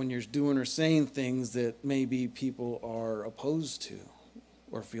that when you're doing or saying things that maybe people are opposed to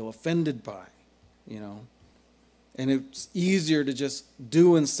or feel offended by, you know. And it's easier to just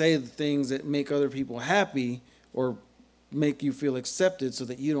do and say the things that make other people happy or make you feel accepted so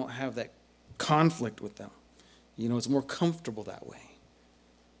that you don't have that conflict with them. You know, it's more comfortable that way.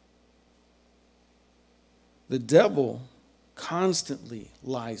 The devil constantly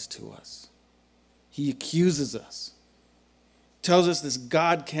lies to us. He accuses us. Tells us this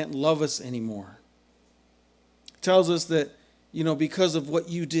God can't love us anymore. Tells us that, you know, because of what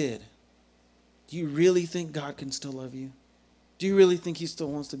you did, do you really think God can still love you? Do you really think he still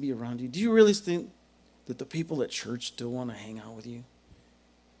wants to be around you? Do you really think that the people at church still want to hang out with you?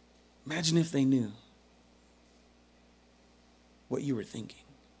 Imagine if they knew what you were thinking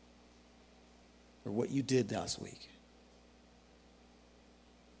or what you did last week.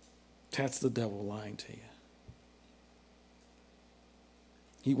 That's the devil lying to you.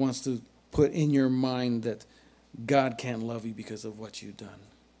 He wants to put in your mind that God can't love you because of what you've done.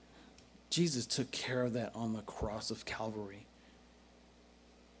 Jesus took care of that on the cross of Calvary.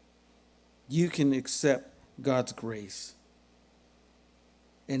 You can accept God's grace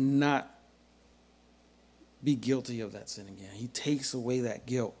and not be guilty of that sin again. He takes away that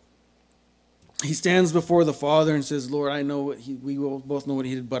guilt. He stands before the Father and says, Lord, I know we will both know what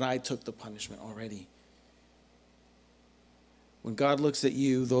he did, but I took the punishment already. When God looks at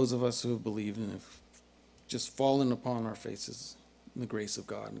you, those of us who have believed and have just fallen upon our faces in the grace of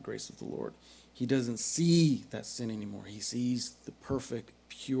God and the grace of the Lord, he doesn't see that sin anymore. He sees the perfect,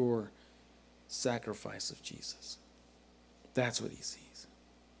 pure sacrifice of Jesus. That's what he sees.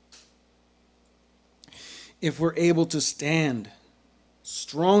 If we're able to stand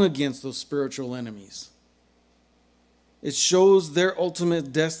strong against those spiritual enemies, it shows their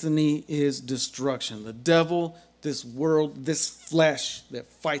ultimate destiny is destruction. The devil this world, this flesh that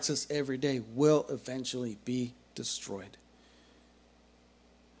fights us every day will eventually be destroyed.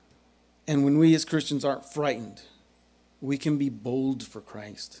 And when we as Christians aren't frightened, we can be bold for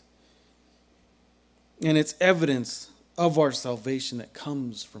Christ. And it's evidence of our salvation that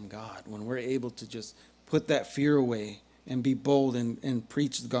comes from God when we're able to just put that fear away and be bold and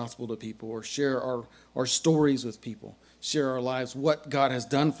preach the gospel to people, or share our stories with people, share our lives, what God has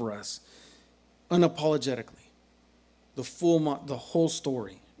done for us, unapologetically, the whole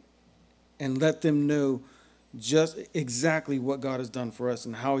story, and let them know just exactly what God has done for us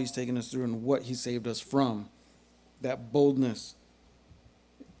and how he's taken us through and what he saved us from. That boldness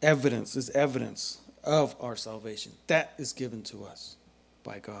is evidence of our salvation. That is given to us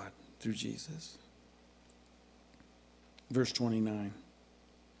by God through Jesus. Verse 29.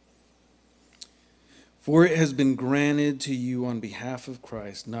 For it has been granted to you on behalf of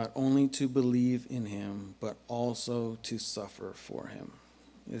Christ not only to believe in him, but also to suffer for him.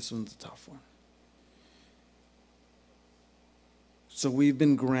 This one's a tough one. So we've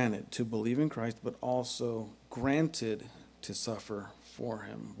been granted to believe in Christ, but also granted to suffer for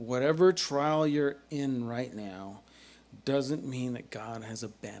him. Whatever trial you're in right now doesn't mean that God has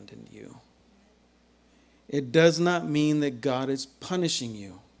abandoned you. It does not mean that God is punishing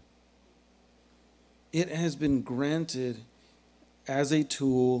you. It has been granted as a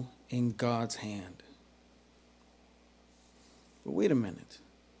tool in God's hand. But wait a minute.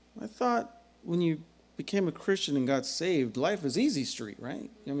 I thought when you became a Christian and got saved, life is easy street, right?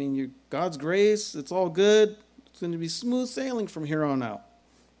 I mean, God's grace, it's all good. It's going to be smooth sailing from here on out.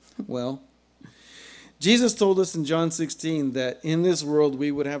 Well, Jesus told us in John 16 that in this world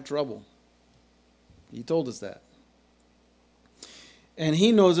we would have trouble. He told us that. And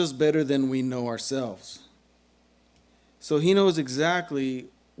he knows us better than we know ourselves. So he knows exactly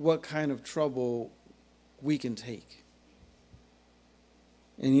what kind of trouble we can take.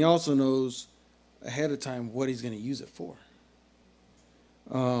 And he also knows ahead of time what he's going to use it for.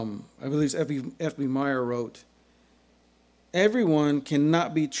 I believe F.B. Meyer wrote, everyone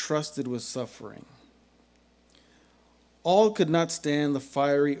cannot be trusted with suffering. All could not stand the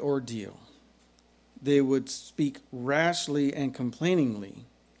fiery ordeal. They would speak rashly and complainingly.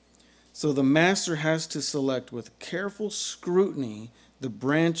 So the master has to select with careful scrutiny the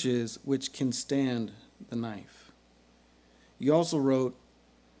branches which can stand the knife. He also wrote,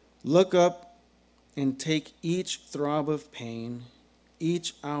 look up and take each throb of pain,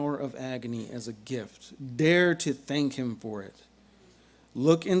 each hour of agony as a gift. Dare to thank him for it.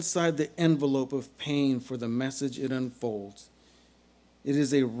 Look inside the envelope of pain for the message it unfolds. It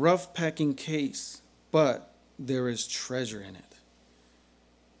is a rough packing case, but there is treasure in it.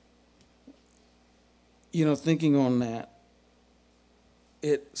 You know, thinking on that,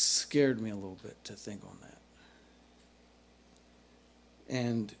 it scared me a little bit to think on that.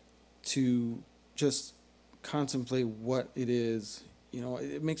 And to just contemplate what it is, you know,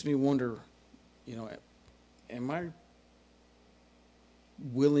 it makes me wonder, you know, am I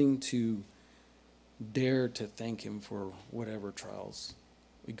willing to dare to thank him for whatever trials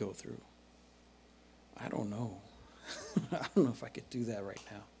we go through? I don't know. I don't know if I could do that right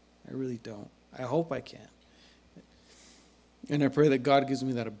now. I really don't. I hope I can. And I pray that God gives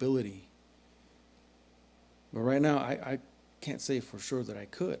me that ability. But right now, I can't say for sure that I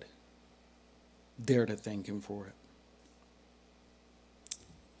could dare to thank him for it.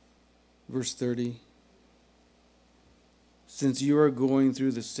 Verse 30. Since you are going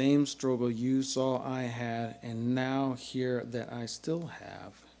through the same struggle you saw I had, and now hear that I still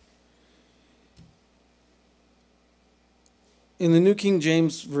have. In the New King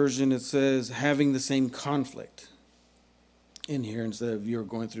James Version, it says, having the same conflict. In here, instead of you're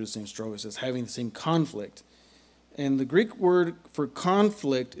going through the same struggle, it says having the same conflict. And the Greek word for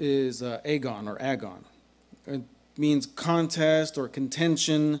conflict is agon or agon. It means contest or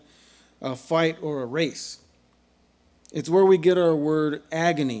contention, a fight or a race. It's where we get our word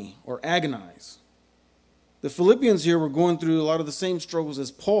agony or agonize. The Philippians here were going through a lot of the same struggles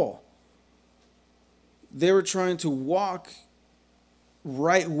as Paul. They were trying to walk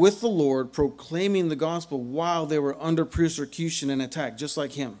right with the Lord, proclaiming the gospel while they were under persecution and attack, just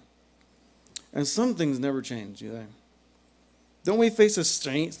like him. And some things never change, do they? Don't we face the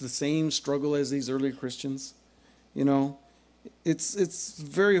same struggle as these early Christians? You know, it's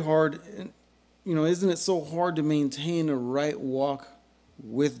very hard. You know, isn't it so hard to maintain a right walk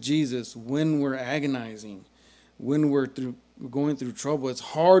with Jesus when we're agonizing, when we're going through trouble? It's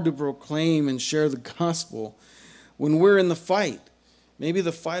hard to proclaim and share the gospel when we're in the fight. Maybe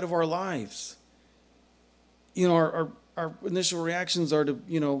the fight of our lives. You know, our initial reactions are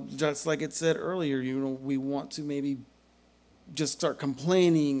to, just like it said earlier, we want to maybe just start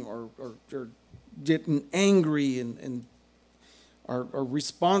complaining or getting angry, and our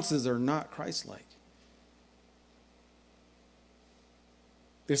responses are not Christ-like.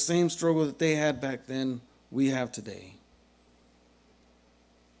 The same struggle that they had back then, we have today.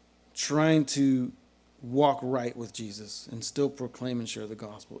 Trying to walk right with Jesus and still proclaim and share the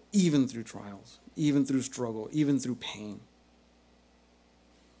gospel, even through trials, even through struggle, even through pain.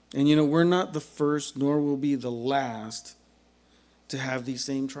 And we're not the first, nor will be the last to have these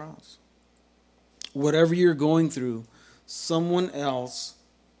same trials. Whatever you're going through, someone else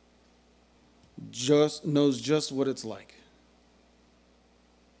just knows just what it's like.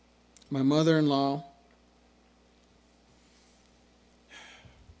 My mother-in-law,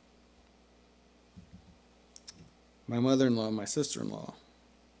 my sister-in-law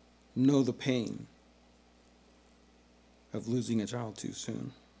know the pain of losing a child too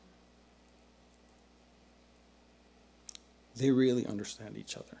soon. They really understand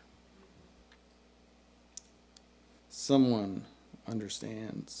each other. Someone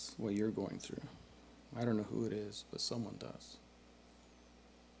understands what you're going through. I don't know who it is, but someone does.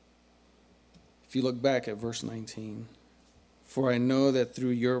 If you look back at verse 19, for I know that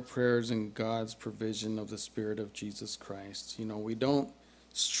through your prayers and God's provision of the Spirit of Jesus Christ, we don't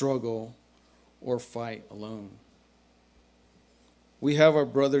struggle or fight alone. We have our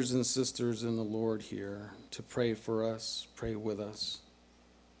brothers and sisters in the Lord here to pray for us, pray with us.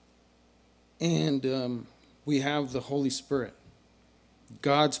 And we have the Holy Spirit,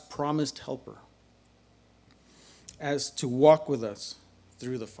 God's promised helper, as to walk with us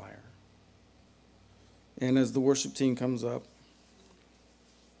through the fire. And as the worship team comes up,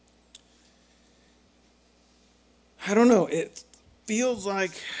 I don't know, it feels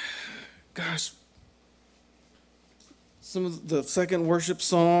like, gosh, some of the second worship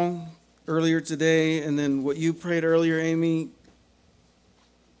song earlier today, and then what you prayed earlier, Amy,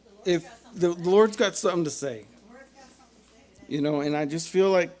 if the Lord's got something to say, and I just feel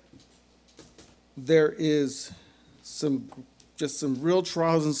like there is some real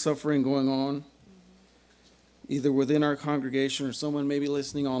trials and suffering going on, either within our congregation or someone maybe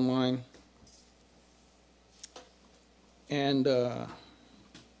listening online. And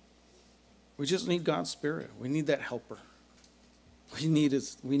we just need God's Spirit. We need that helper. We need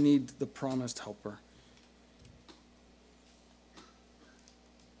the promised helper.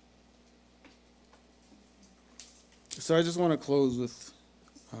 So I just want to close with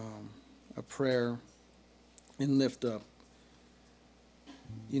a prayer and lift up,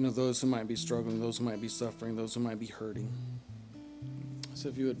 those who might be struggling, those who might be suffering, those who might be hurting. So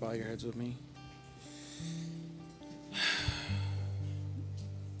if you would bow your heads with me.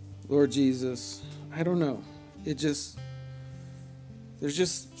 Lord Jesus, I don't know. There just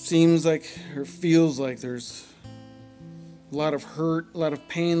seems like, or feels like there's a lot of hurt, a lot of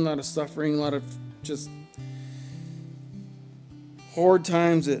pain, a lot of suffering, a lot of just hard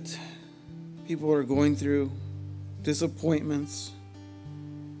times that people are going through, disappointments,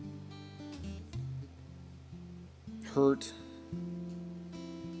 hurt.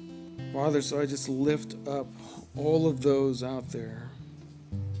 Father, so I just lift up all of those out there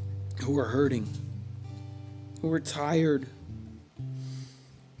who are hurting, who are tired,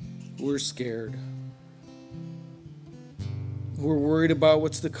 who are scared, who are worried about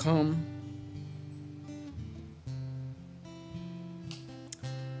what's to come,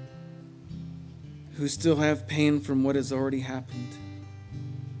 who still have pain from what has already happened,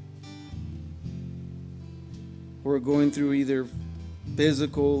 who are going through either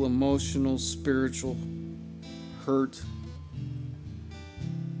physical, emotional, spiritual hurt,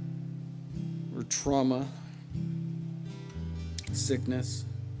 or trauma, sickness.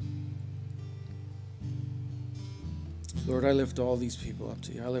 Lord, I lift all these people up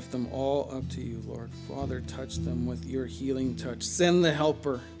to you. I lift them all up to you, Lord. Father, touch them with your healing touch. Send the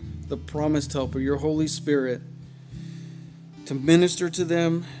helper, the promised helper, your Holy Spirit, to minister to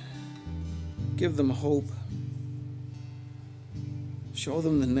them, give them hope, show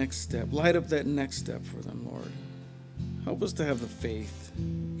them the next step. Light up that next step for them, Lord. Help us to have the faith,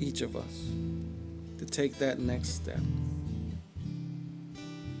 each of us, to take that next step.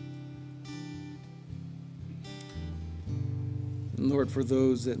 And Lord, for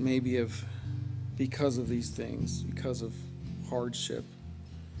those that maybe have, because of these things, because of hardship,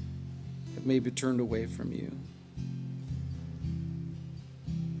 have maybe turned away from you,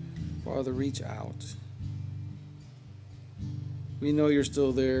 Father, reach out. We know you're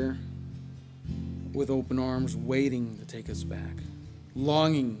still there with open arms, waiting to take us back,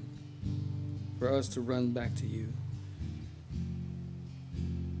 longing for us to run back to you.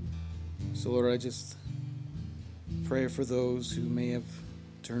 So, Lord, I just pray for those who may have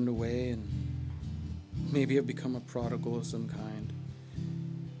turned away and maybe have become a prodigal of some kind.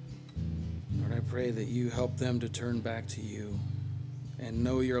 Lord, I pray that you help them to turn back to you and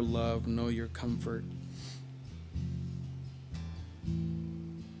know your love, know your comfort.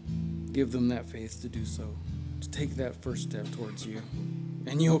 Give them that faith to do so, to take that first step towards you,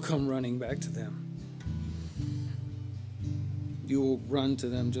 and you'll come running back to them. You will run to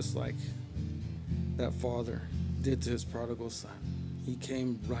them just like that father did to his prodigal son. He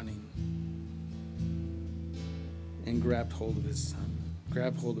came running and grabbed hold of his son,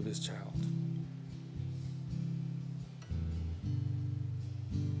 grabbed hold of his child.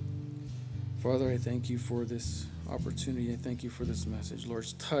 Father, I thank you for this opportunity. I thank you for this message. Lord,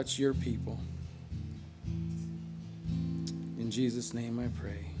 touch your people. In Jesus' name I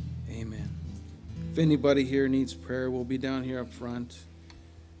pray. Amen. If anybody here needs prayer, we'll be down here up front.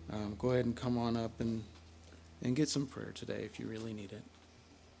 Go ahead and come on up and get some prayer today if you really need it.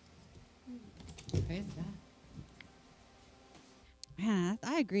 Praise God. Yeah,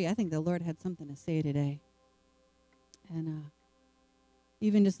 I agree. I think the Lord had something to say today. And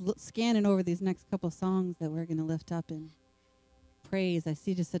even just scanning over these next couple songs that we're going to lift up in praise, I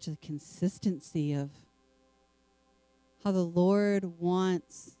see just such a consistency of how the Lord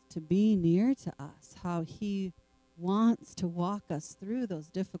wants to be near to us, how he wants to walk us through those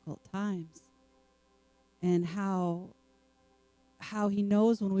difficult times, and how he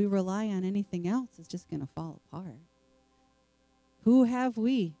knows when we rely on anything else, it's just going to fall apart. Who have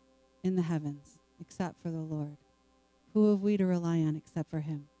we in the heavens except for the Lord? Who have we to rely on except for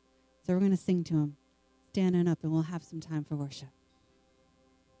him? So we're going to sing to him, standing up, and we'll have some time for worship.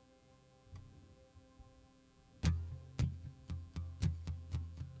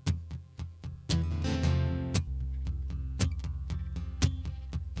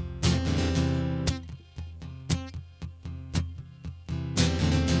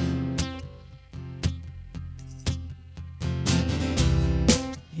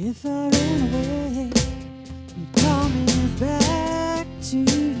 If I ran away, you'd call me back to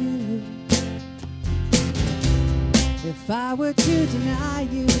you. If I were to deny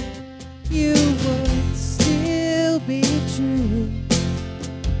you, you would still be true.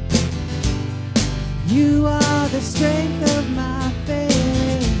 You are the strength of my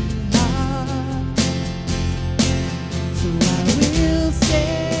failing heart. So I will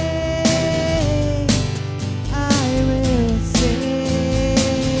stay.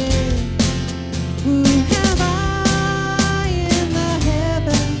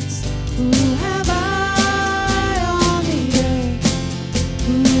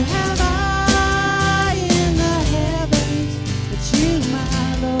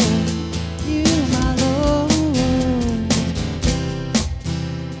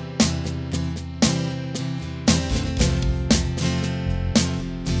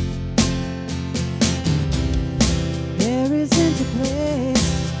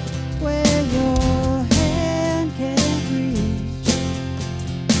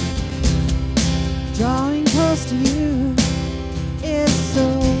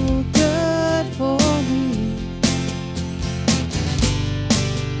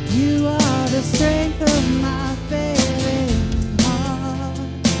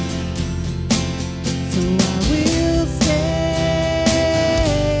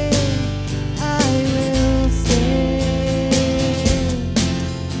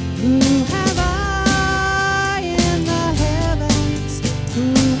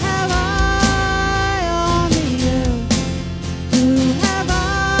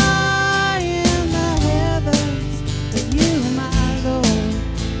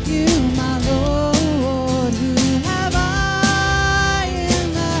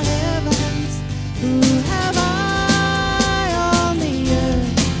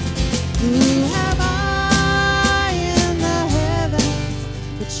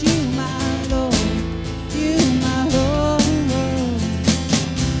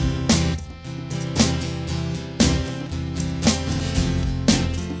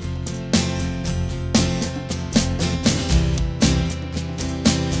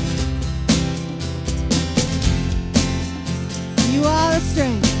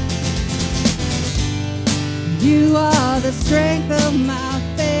 You are the strength of my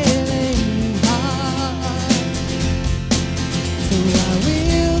failing heart. So I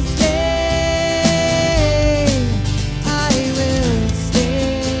will stay, I will stay.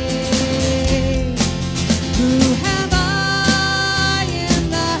 Who have I in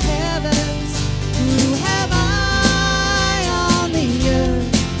the heavens? Who have I on the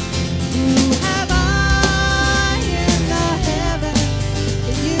earth? Who have I in the heavens?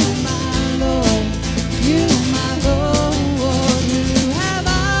 You, my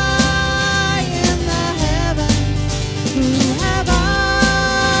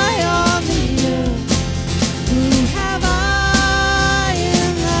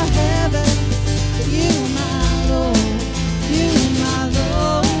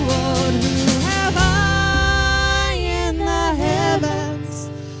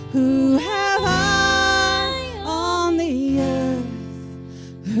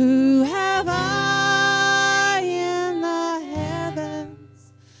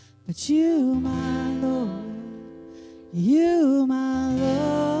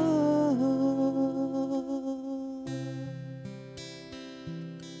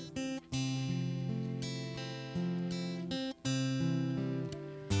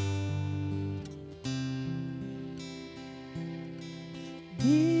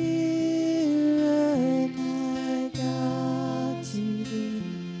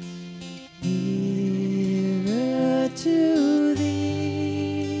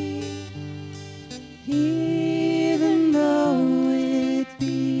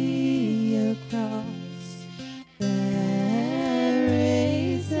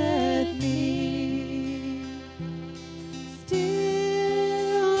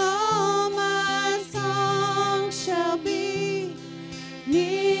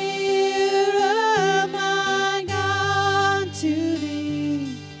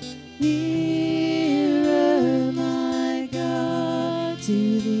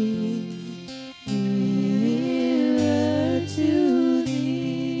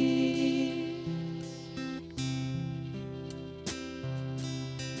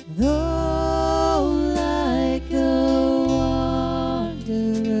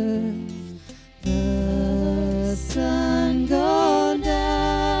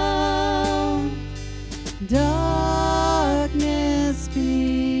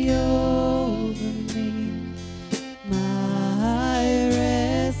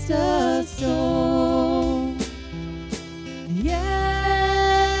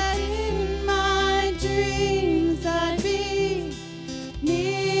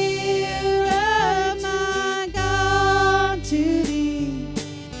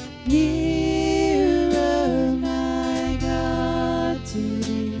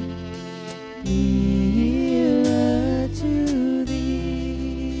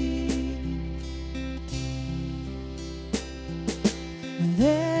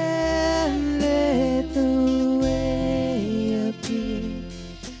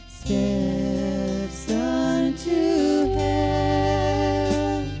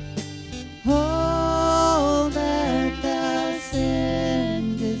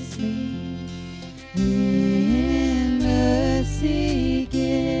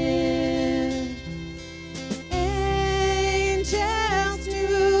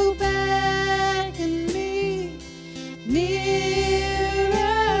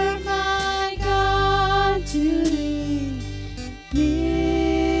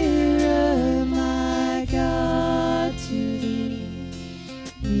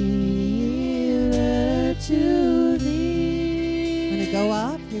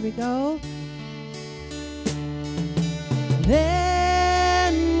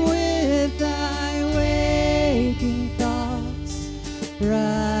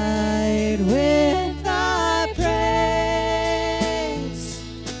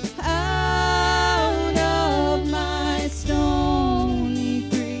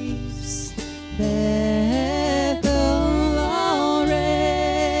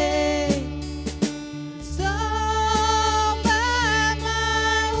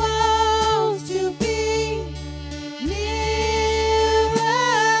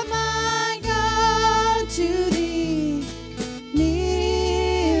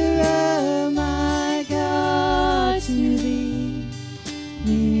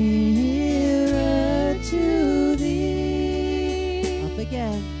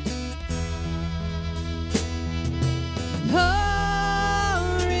again. Forth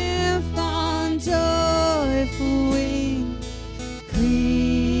on joyful wings,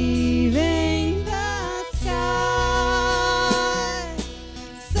 cleaving the sky.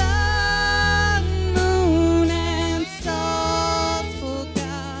 Sun, moon, and stars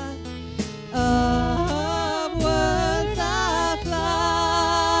forgot. Upwards I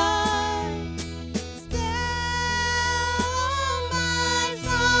fly. Still my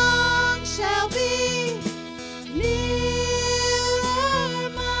song shall be nearer,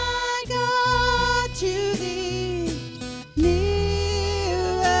 my God, to thee.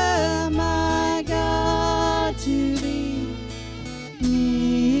 Nearer, my God, to thee.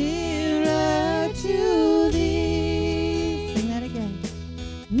 Nearer to thee. Sing that again.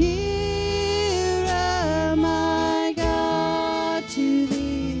 Nearer, my God, to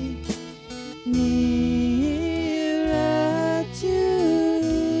thee. Nearer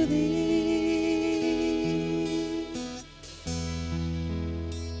to thee.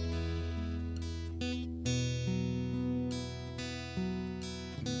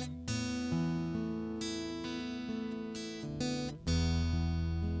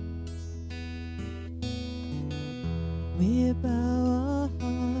 We bow our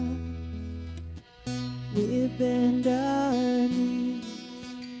hearts, we bend our knees.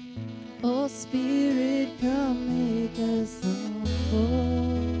 Oh Spirit, come make us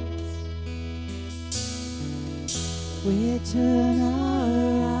humble. We turn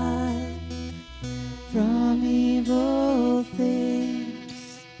our eyes from evil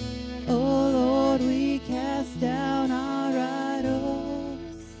things. Oh Lord, we cast down our idols.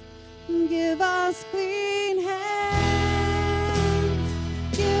 Give us clean hands,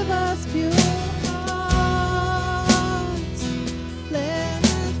 give us pure hearts. Let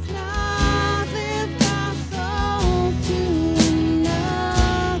us not lift our souls to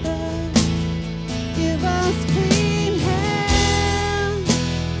another. Give us clean hands,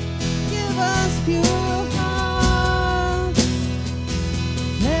 give us pure hearts.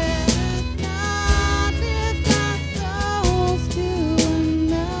 Let us not lift our souls to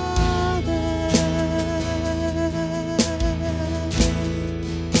another.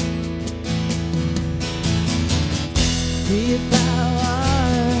 We bow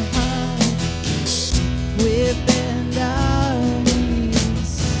our hearts, we bend our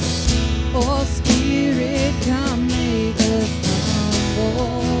knees. Oh Spirit, come make us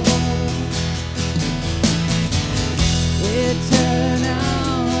humble. We turn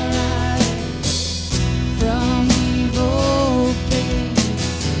our eyes from evil things.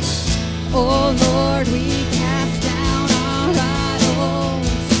 Oh Lord, we cast down our idols.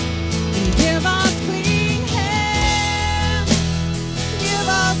 Give us clean hands, give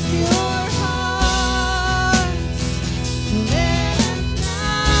us pure hearts. Let us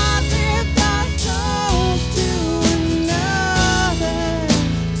not lift our souls to another.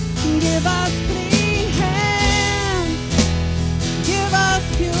 Give us clean hands, give us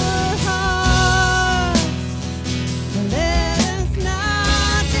pure hearts. Let us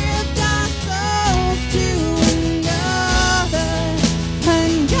not lift our souls to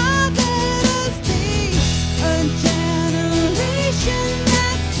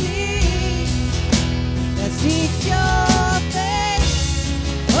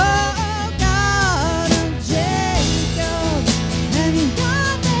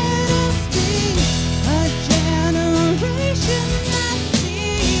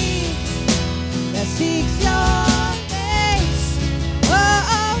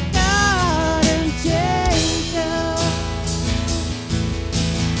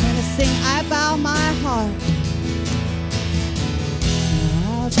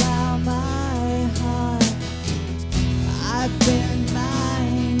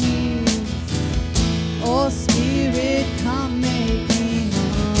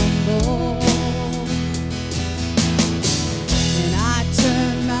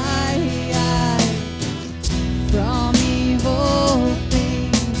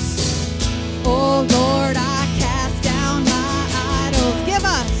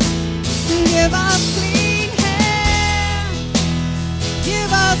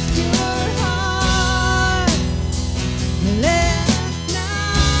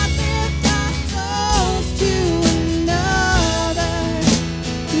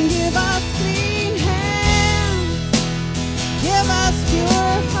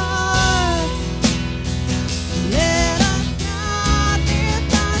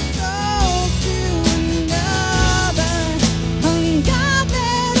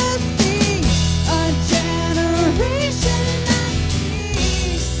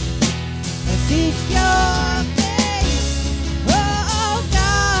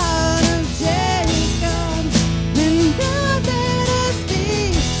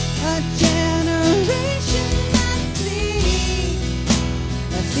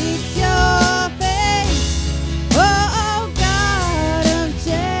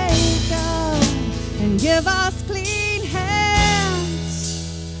Give us clean hands,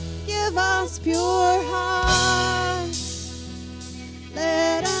 give us pure hearts.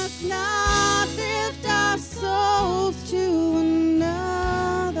 Let us not lift our souls to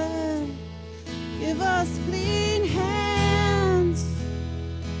another. Give us clean hands,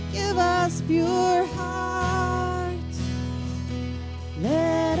 give us pure hearts.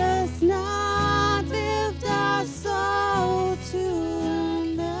 Let us not lift our soul to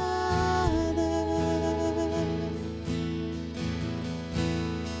another.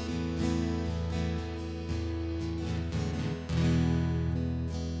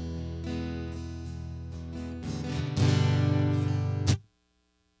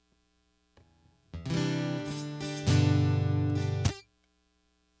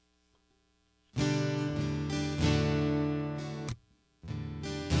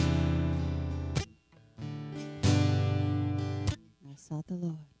 I sought the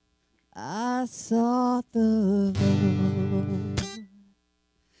Lord. I sought the Lord,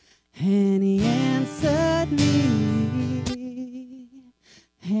 and He answered me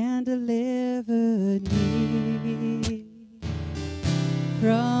and delivered me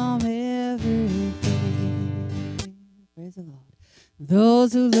from everything. Praise the Lord.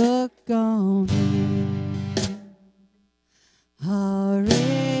 Those who look on Him are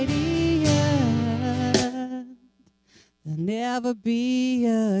radiant. They'll never be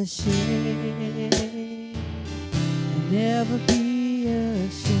ashamed. They'll never be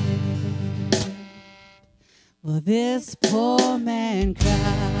ashamed. Well, this poor man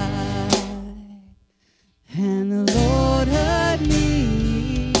cried, and the Lord heard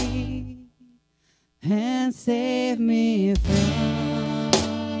me and saved me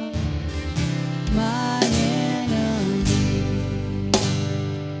from my enemy.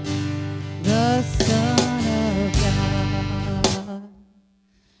 The Son of God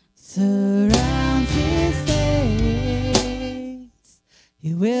surrounds His saints.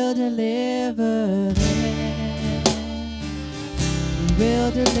 He will deliver them. He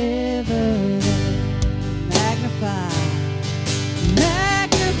will deliver them. Magnify,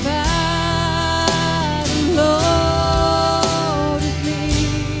 magnify the Lord with me.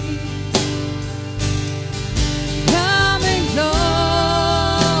 Come exalt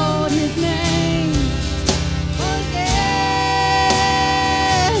His name together.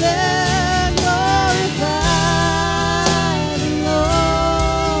 Glorify the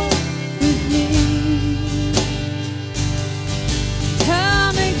Lord with me.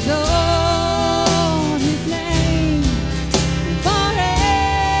 Come exalt His name forever.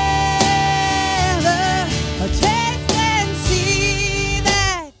 Oh, taste and see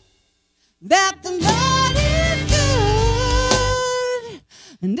that the Lord is good,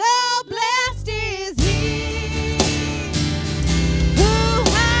 and oh, blessed is He who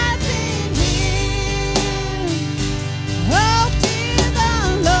hides in Him. Hope in the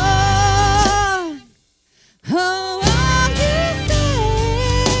Lord, oh, all you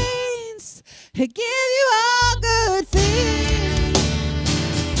saints, He give you all good things.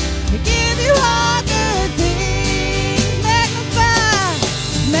 He give you all good things. Magnify,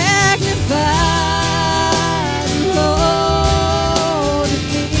 magnify the Lord with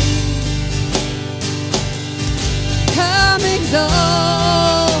me. Come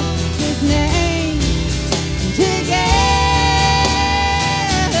exalt His name together.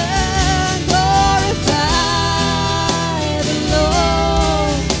 Glorify the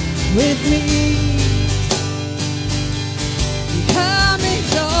Lord with me. Come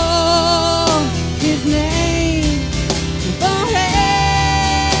exalt His name forever.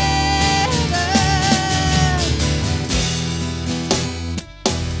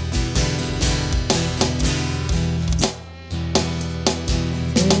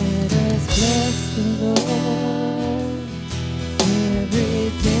 Let us bless the Lord every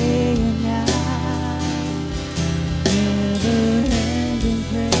day and night, never-ending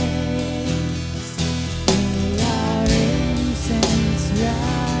praise. May our incense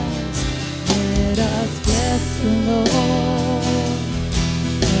rise. Let us bless the Lord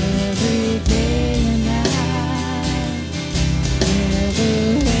every day and night,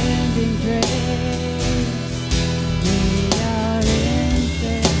 never-ending praise. May our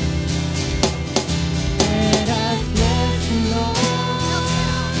incense, let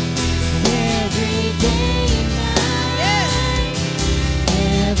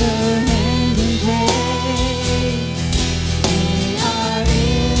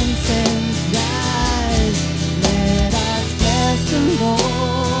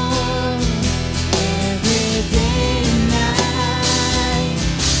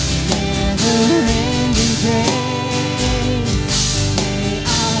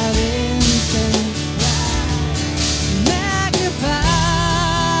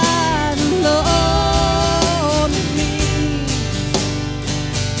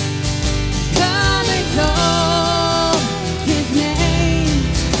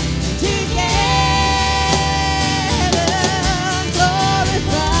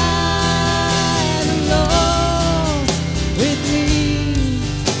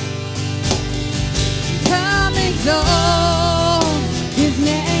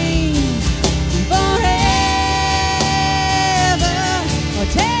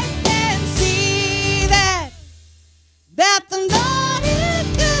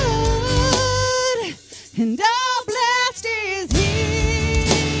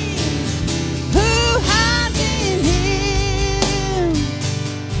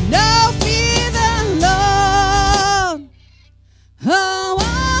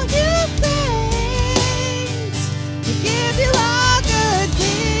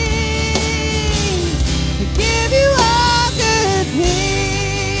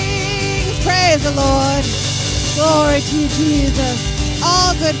you, Lord. Glory to you, Jesus.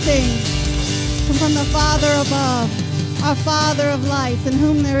 All good things come from the Father above, our Father of lights, in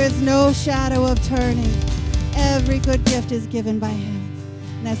whom there is no shadow of turning. Every good gift is given by him.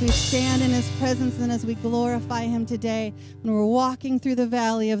 And as we stand in his presence and as we glorify him today, when we're walking through the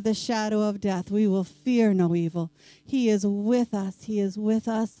valley of the shadow of death, we will fear no evil. He is with us. He is with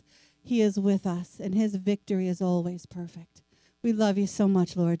us. He is with us. And his victory is always perfect. We love you so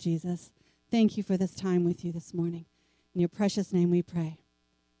much, Lord Jesus. Thank you for this time with you this morning. In your precious name we pray.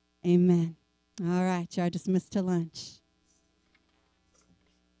 Amen. All right, you are dismissed to lunch.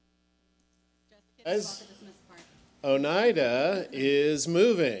 As Oneida is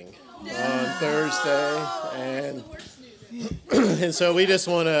moving on Thursday, and so we just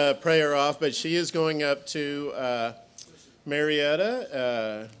want to pray her off, but she is going up to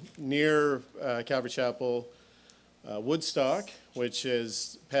Marietta near Calvary Chapel, Woodstock, which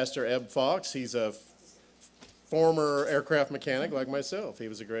is Pastor Eb Fox. He's a former aircraft mechanic like myself. He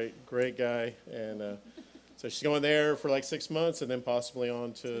was a great guy, and so she's going there for like 6 months, and then possibly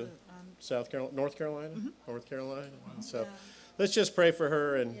on to North Carolina. So let's just pray for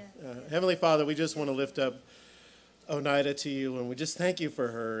her. And Heavenly Father, we just want to lift up Oneida to you, and we just thank you for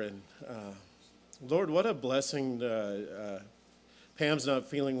her. And Lord, what a blessing. Pam's not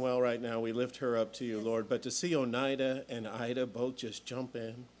feeling well right now. We lift her up to you, Lord. But to see Oneida and Ida both just jump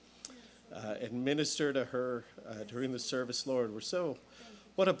in and minister to her during the service, Lord,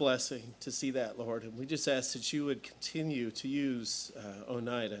 what a blessing to see that, Lord. And we just ask that you would continue to use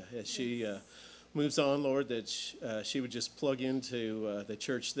Oneida as she moves on, Lord, that she would just plug into the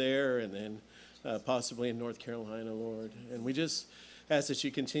church there and then possibly in North Carolina, Lord. And we just ask that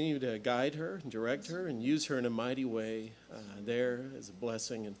you continue to guide her and direct her and use her in a mighty way there as a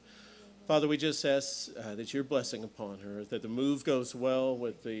blessing. And Father, we just ask that your blessing upon her, that the move goes well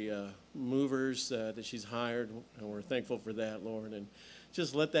with the movers that she's hired, and we're thankful for that, Lord. And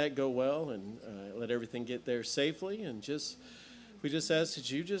just let that go well, and let everything get there safely. And we just ask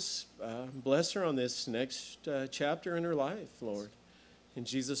that you just bless her on this next chapter in her life, Lord. In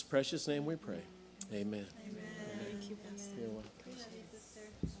Jesus' precious name we pray. Amen. Thank you, Pastor. You're welcome.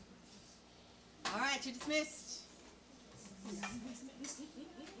 All right, you're dismissed.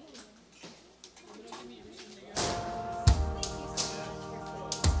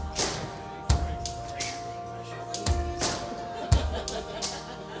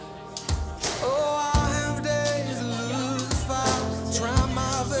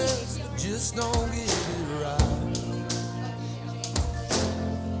 Just don't get it right.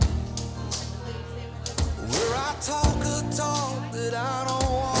 Where I talk a talk that I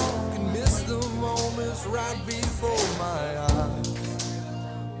don't walk and miss the moments right before my eyes.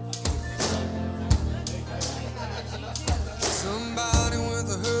 Somebody with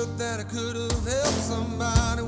a hurt that I could have helped somebody.